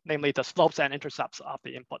 namely the slopes and intercepts of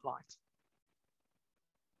the input lines.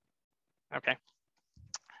 Okay.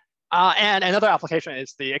 And another application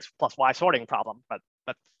is the x plus y sorting problem, but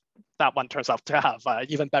that one turns out to have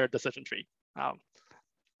even better decision tree.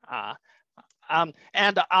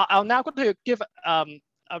 And I'll now go to give a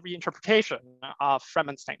reinterpretation of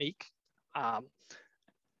Fredman's technique.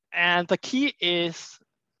 And the key is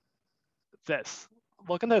this.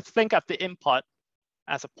 We're going to think of the input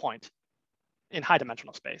as a point in high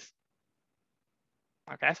dimensional space.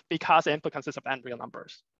 Okay, because the input consists of n real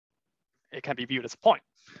numbers, it can be viewed as a point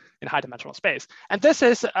in high dimensional space. And this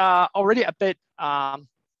is already a bit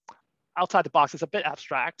outside the box. It's a bit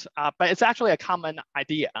abstract, but it's actually a common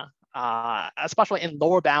idea, especially in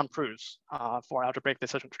lower bound proofs for algebraic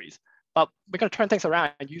decision trees. But we're going to turn things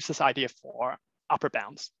around and use this idea for upper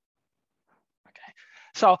bounds. Okay,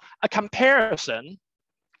 so a comparison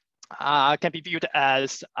can be viewed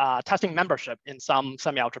as testing membership in some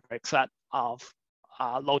semi-algebraic set of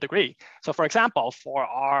low degree. So for example, for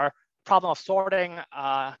our problem of sorting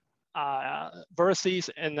vertices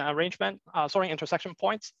in arrangement, sorting intersection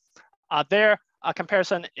points, there a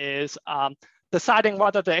comparison is deciding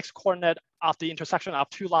whether the x-coordinate of the intersection of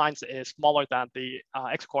two lines is smaller than the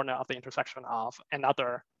x-coordinate of the intersection of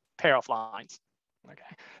another pair of lines.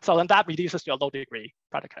 Okay, so then that reduces to a low degree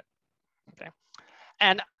predicate. Okay,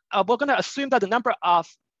 and we're going to assume that the number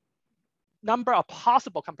of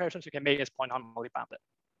possible comparisons you can make is polynomially bounded.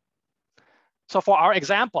 So for our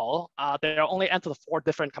example, there are only n to the 4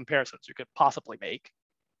 different comparisons you could possibly make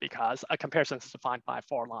because a comparison is defined by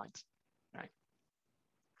 4 lines. Right?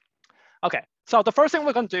 Okay, so the first thing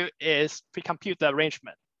we're going to do is pre-compute the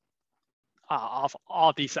arrangement of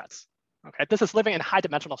all these sets. Okay, this is living in high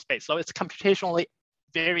dimensional space, so it's computationally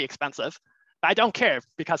very expensive. But I don't care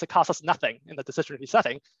because it costs us nothing in the decision tree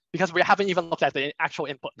setting because we haven't even looked at the actual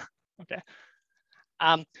input. Okay,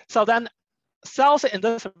 so then cells in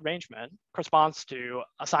this arrangement corresponds to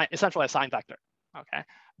essentially a sign vector. Okay,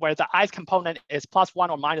 where the ith component is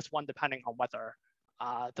 +1 or -1 depending on whether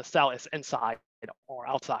the cell is inside or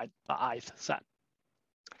outside the ith set.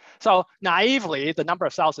 So naively, the number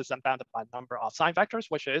of cells is then bounded by the number of sign vectors,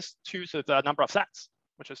 which is 2 to the number of sets,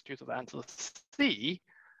 which is 2 to the n to the c.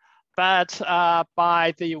 But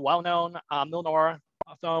by the well-known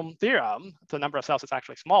Milnor-Thom theorem, the number of cells is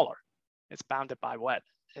actually smaller. It's bounded by what?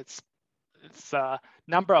 It's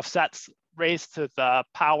number of sets raised to the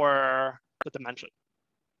power the dimension,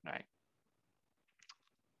 right?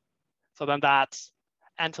 So then that's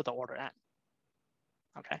n to the order n,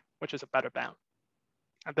 okay, which is a better bound.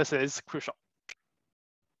 And this is crucial.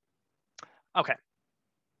 Okay,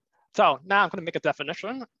 so now I'm going to make a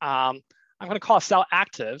definition. I'm going to call a cell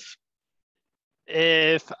active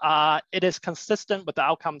if it is consistent with the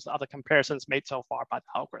outcomes of the comparisons made so far by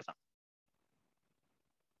the algorithm.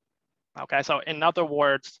 Okay, so in other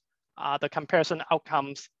words, the comparison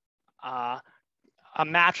outcomes are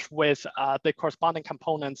matched with the corresponding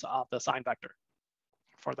components of the sign vector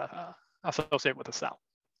for the associated with the cell.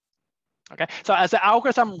 Okay, so as the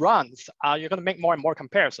algorithm runs, you're going to make more and more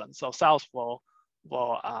comparisons. So cells will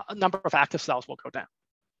a number of active cells will go down.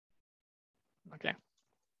 Okay,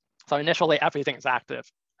 so initially everything is active.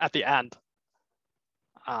 At the end,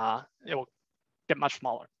 it will get much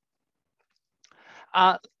smaller.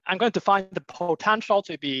 I'm going to define the potential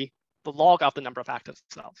to be the log of the number of active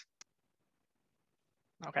cells.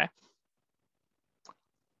 Okay.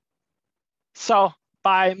 So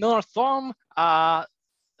by Milnor-Thom,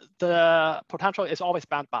 the potential is always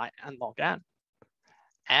bound by n log n.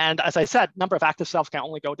 And as I said, number of active cells can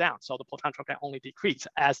only go down. So the potential can only decrease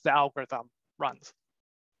as the algorithm runs.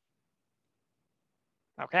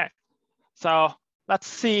 Okay. So let's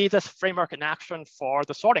see this framework in action for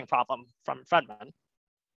the sorting problem from Fredman.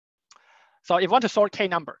 So if you want to sort k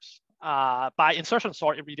numbers, by insertion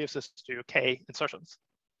sort, it reduces to k insertions.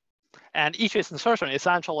 And each insertion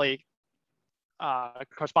essentially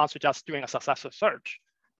corresponds to just doing a successive search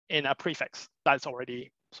in a prefix that's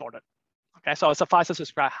already sorted. Okay, so it suffices to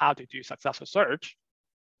describe how to do successive search.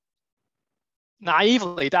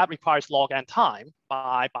 Naively, that requires log n time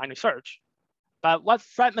by binary search. But what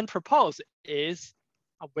Fredman proposed is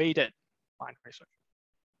a weighted binary search.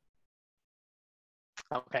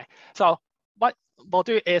 Okay, so what we'll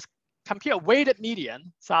do is compute a weighted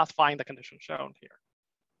median satisfying the condition shown here.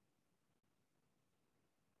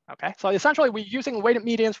 Okay, so essentially we're using weighted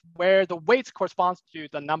medians where the weights corresponds to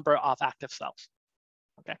the number of active cells.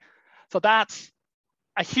 Okay, so that's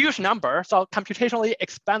a huge number, so computationally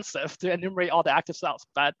expensive to enumerate all the active cells,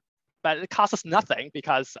 but it costs us nothing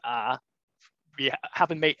because we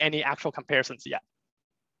haven't made any actual comparisons yet.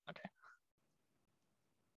 Okay,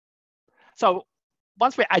 so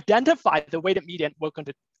once we identify the weighted median, we're going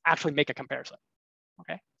to actually make a comparison.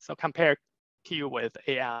 Okay, so compare Q with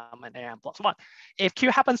AM and AM plus 1. If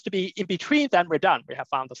Q happens to be in between, then we're done. We have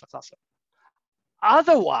found the successor.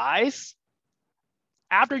 Otherwise,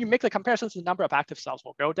 after you make the comparisons, the number of active cells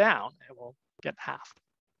will go down. It will get halved.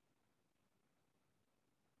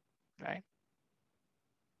 Right?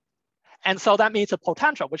 And so that means the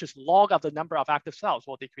potential, which is log of the number of active cells,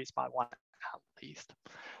 will decrease by 1 at least.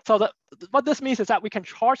 So what this means is that we can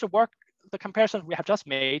charge the comparison we have just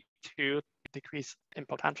made to decrease in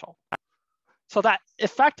potential. So that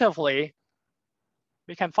effectively,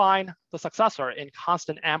 we can find the successor in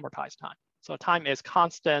constant amortized time. So time is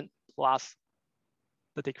constant plus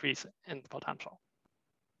the decrease in the potential.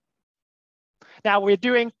 Now we're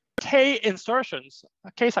doing k insertions,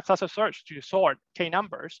 k successive search to sort k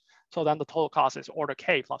numbers. So then the total cost is order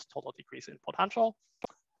k plus total decrease in potential.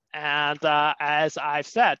 And as I've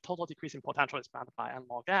said, total decrease in potential is bounded by n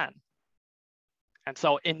log n. And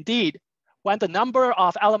so indeed, when the number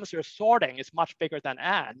of elements you're sorting is much bigger than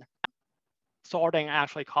n, sorting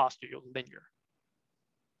actually costs you linear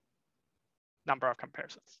number of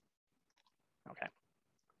comparisons. Okay,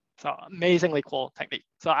 so amazingly cool technique.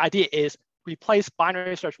 So the idea is replace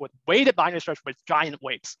binary search with weighted binary search with giant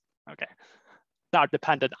weights, okay, that are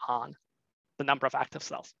dependent on the number of active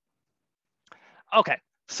cells. Okay,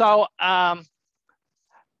 so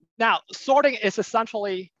now sorting is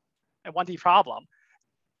essentially a 1D problem.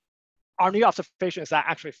 Our new observation is that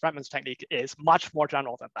actually Fredman's technique is much more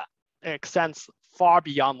general than that. It extends far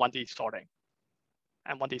beyond 1D sorting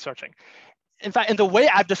and 1D searching. In fact, in the way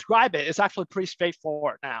I've described it, it's actually pretty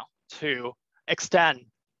straightforward now to extend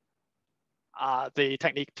the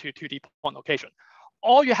technique to 2D point location.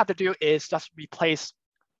 All you have to do is just replace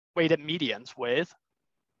weighted medians with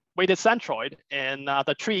weighted centroid in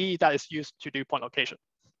the tree that is used to do point location.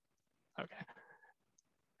 Okay,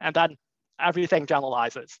 and then everything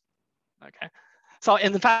generalizes. Okay, so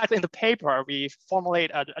in fact, in the paper, we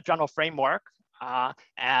formulate a general framework,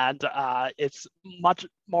 and it's much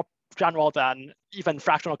more general than even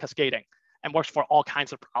fractional cascading. and works for all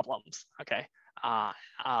kinds of problems. Okay,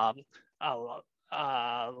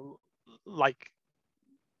 like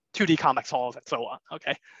 2D complex halls and so on.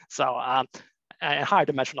 Okay, so and higher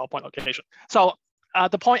dimensional point location. So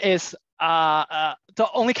the point is, the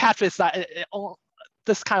only catch is that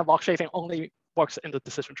this kind of log shaping only works in the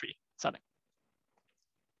decision tree setting.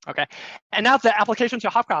 Okay, and now the application to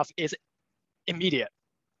Hopcroft is immediate.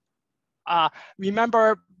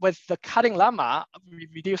 Remember, with the cutting lemma, we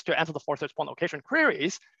reduced to enter the fourth point location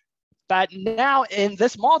queries, but now in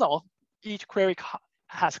this model, each query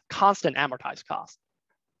has constant amortized cost.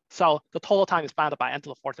 So the total time is bounded by n to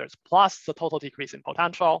the 4/3 plus the total decrease in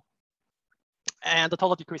potential. And the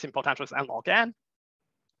total decrease in potential is n log n.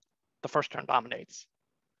 The first term dominates.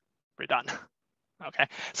 We're done. Okay,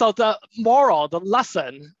 so the moral, the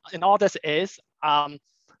lesson in all this is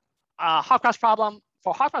Hopcroft's problem.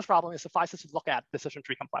 For Hopcroft's problem, it suffices to look at decision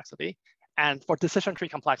tree complexity. And for decision tree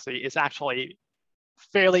complexity, it's actually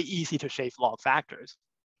fairly easy to shape log factors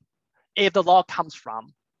if the log comes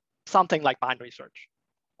from something like binary search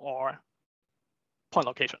or point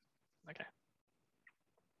location. Okay.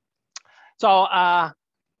 So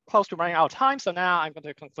close to running out of time. So now I'm going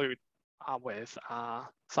to conclude with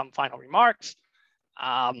some final remarks.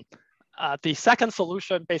 The second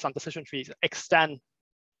solution based on decision trees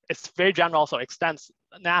it's very general, so extends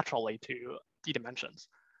naturally to D dimensions,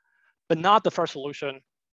 but not the first solution,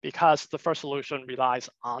 because the first solution relies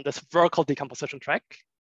on this vertical decomposition trick,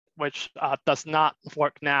 which does not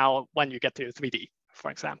work now when you get to 3D,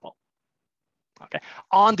 for example. Okay.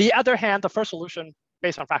 On the other hand, the first solution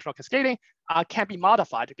based on fractional cascading can be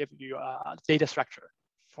modified to give you a data structure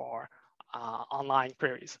for online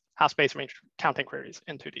queries, half-space range counting queries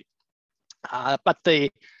in 2D. But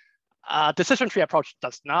the decision tree approach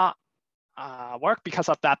does not work because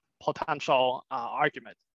of that potential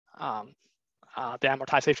argument, the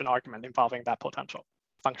amortization argument involving that potential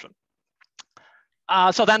function.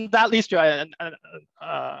 So then that leads to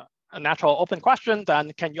a natural open question.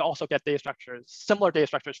 Then can you also get data structures, similar data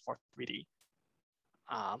structures for 3D?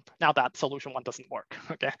 Now that solution one doesn't work.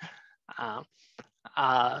 Okay.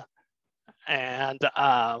 And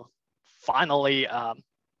finally,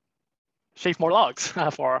 shape more logs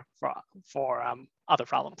for other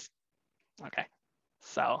problems. Okay,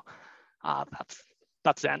 so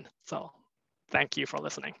that's the end. So thank you for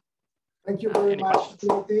listening. Thank you very much,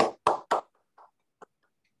 Timothy.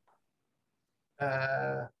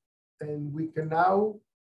 And we can now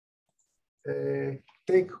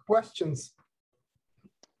take questions.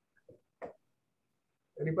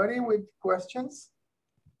 Anybody with questions?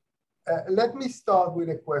 Let me start with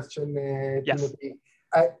a question, yes. Timothy.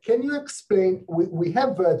 Can you explain, we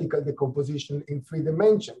have vertical decomposition in 3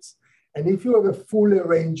 dimensions. And if you have a full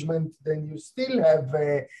arrangement, then you still have,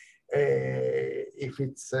 if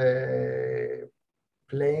it's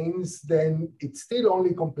planes, then it's still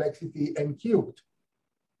only complexity n cubed.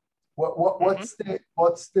 What's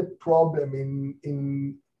the problem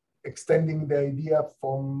in extending the idea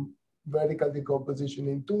from vertical decomposition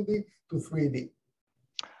in 2D to 3D?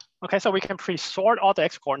 Okay, so we can pre-sort all the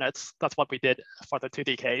x-coordinates. That's what we did for the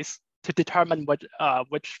 2D case to determine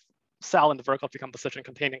which cell in the vertical decomposition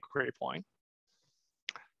containing query point.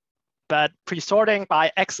 But pre-sorting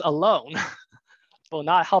by x alone will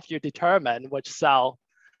not help you determine which cell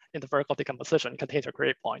in the vertical decomposition contains a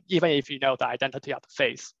query point, even if you know the identity of the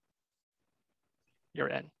face you're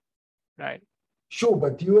in, right? Sure,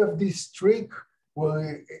 but you have this trick. Well,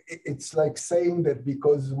 it's like saying that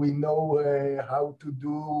because we know how to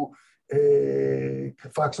do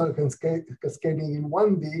fractional cascading in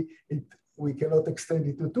 1D, we cannot extend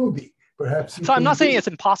it to 2D. Perhaps. So I'm not saying it's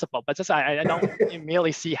impossible, but just I don't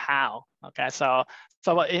immediately see how. Okay, so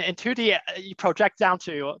in 2D you project down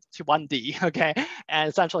to 1D. Okay, and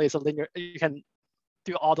essentially it's a linear. You can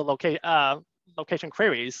do all the location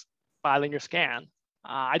queries by linear scan.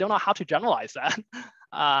 I don't know how to generalize that.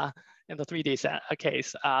 In the 3D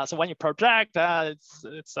case. So when you project,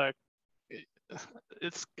 it's a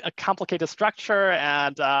complicated structure,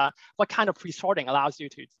 and what kind of pre-sorting allows you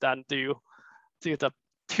to then do the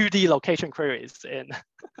 2D location queries in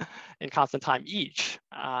constant time each?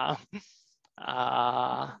 I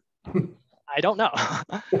don't know.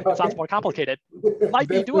 It sounds more complicated. Might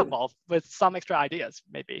be doable with some extra ideas,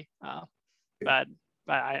 maybe, but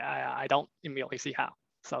I don't immediately see how.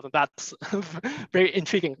 So that's very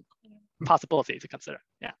intriguing possibility to consider.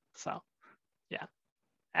 Yeah. So, yeah,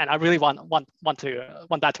 and I really want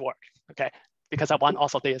that to work. Okay, because I want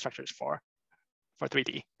also data structures for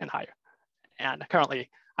 3D and higher. And currently,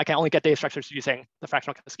 I can only get data structures using the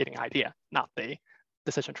fractional cascading idea, not the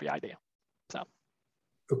decision tree idea. So.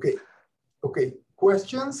 Okay.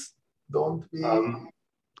 Questions Don't be.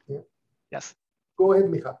 Yeah. Yes. Go ahead,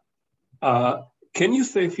 Micha. Can you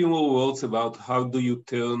say a few more words about how do you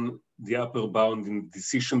turn the upper bound in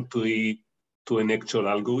decision tree to an actual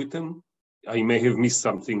algorithm? I may have missed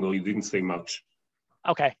something or you didn't say much.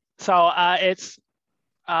 Okay, so it's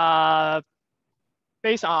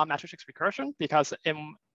based on matrix recursion, because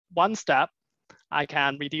in one step, I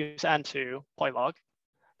can reduce n to polylog.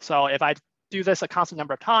 So if I do this a constant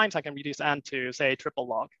number of times, I can reduce n to, say, triple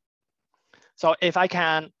log. So if I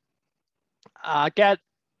can get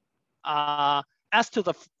s to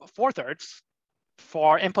the 4/3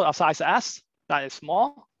 for input of size s that is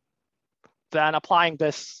small, then applying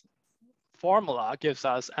this formula gives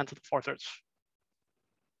us n to the 4/3.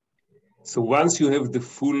 So once you have the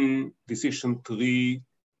full decision tree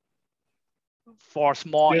for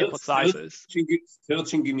small input sizes,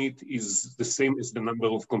 searching in it is the same as the number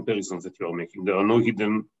of comparisons that you are making. There are no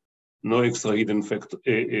extra hidden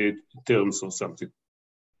terms or something.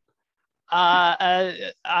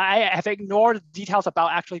 I have ignored the details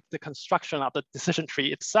about actually the construction of the decision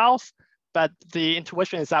tree itself, but the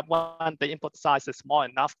intuition is that when the input size is small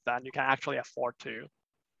enough, then you can actually afford to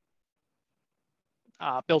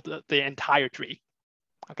build the entire tree.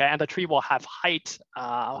 Okay, and the tree will have height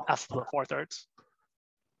s to the 4/3.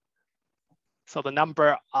 So the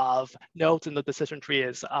number of nodes in the decision tree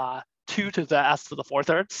is 2 to the s to the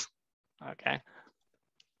 4/3. Okay.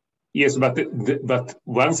 Yes, but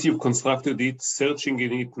once you've constructed it, searching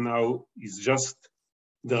in it now is just,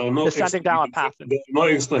 there are no descending down a path. There are no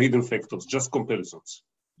extra hidden factors, just comparisons.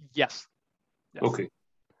 Yes. Yes. Okay.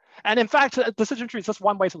 And in fact, decision tree is just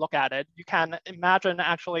one way to look at it. You can imagine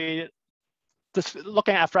actually just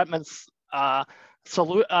looking at Fredman's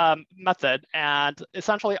method, and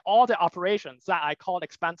essentially all the operations that I call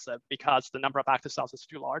expensive because the number of active cells is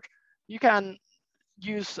too large, you can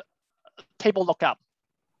use table lookup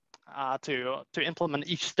to implement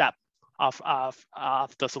each step of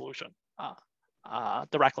the solution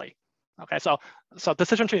directly. Okay, so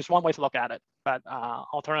decision tree is one way to look at it, but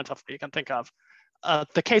alternatively, you can think of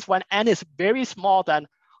the case when n is very small, then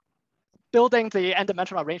building the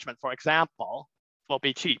n-dimensional arrangement, for example, will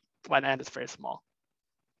be cheap when n is very small.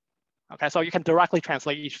 Okay, so you can directly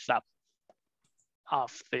translate each step of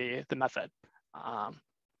the method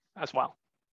as well.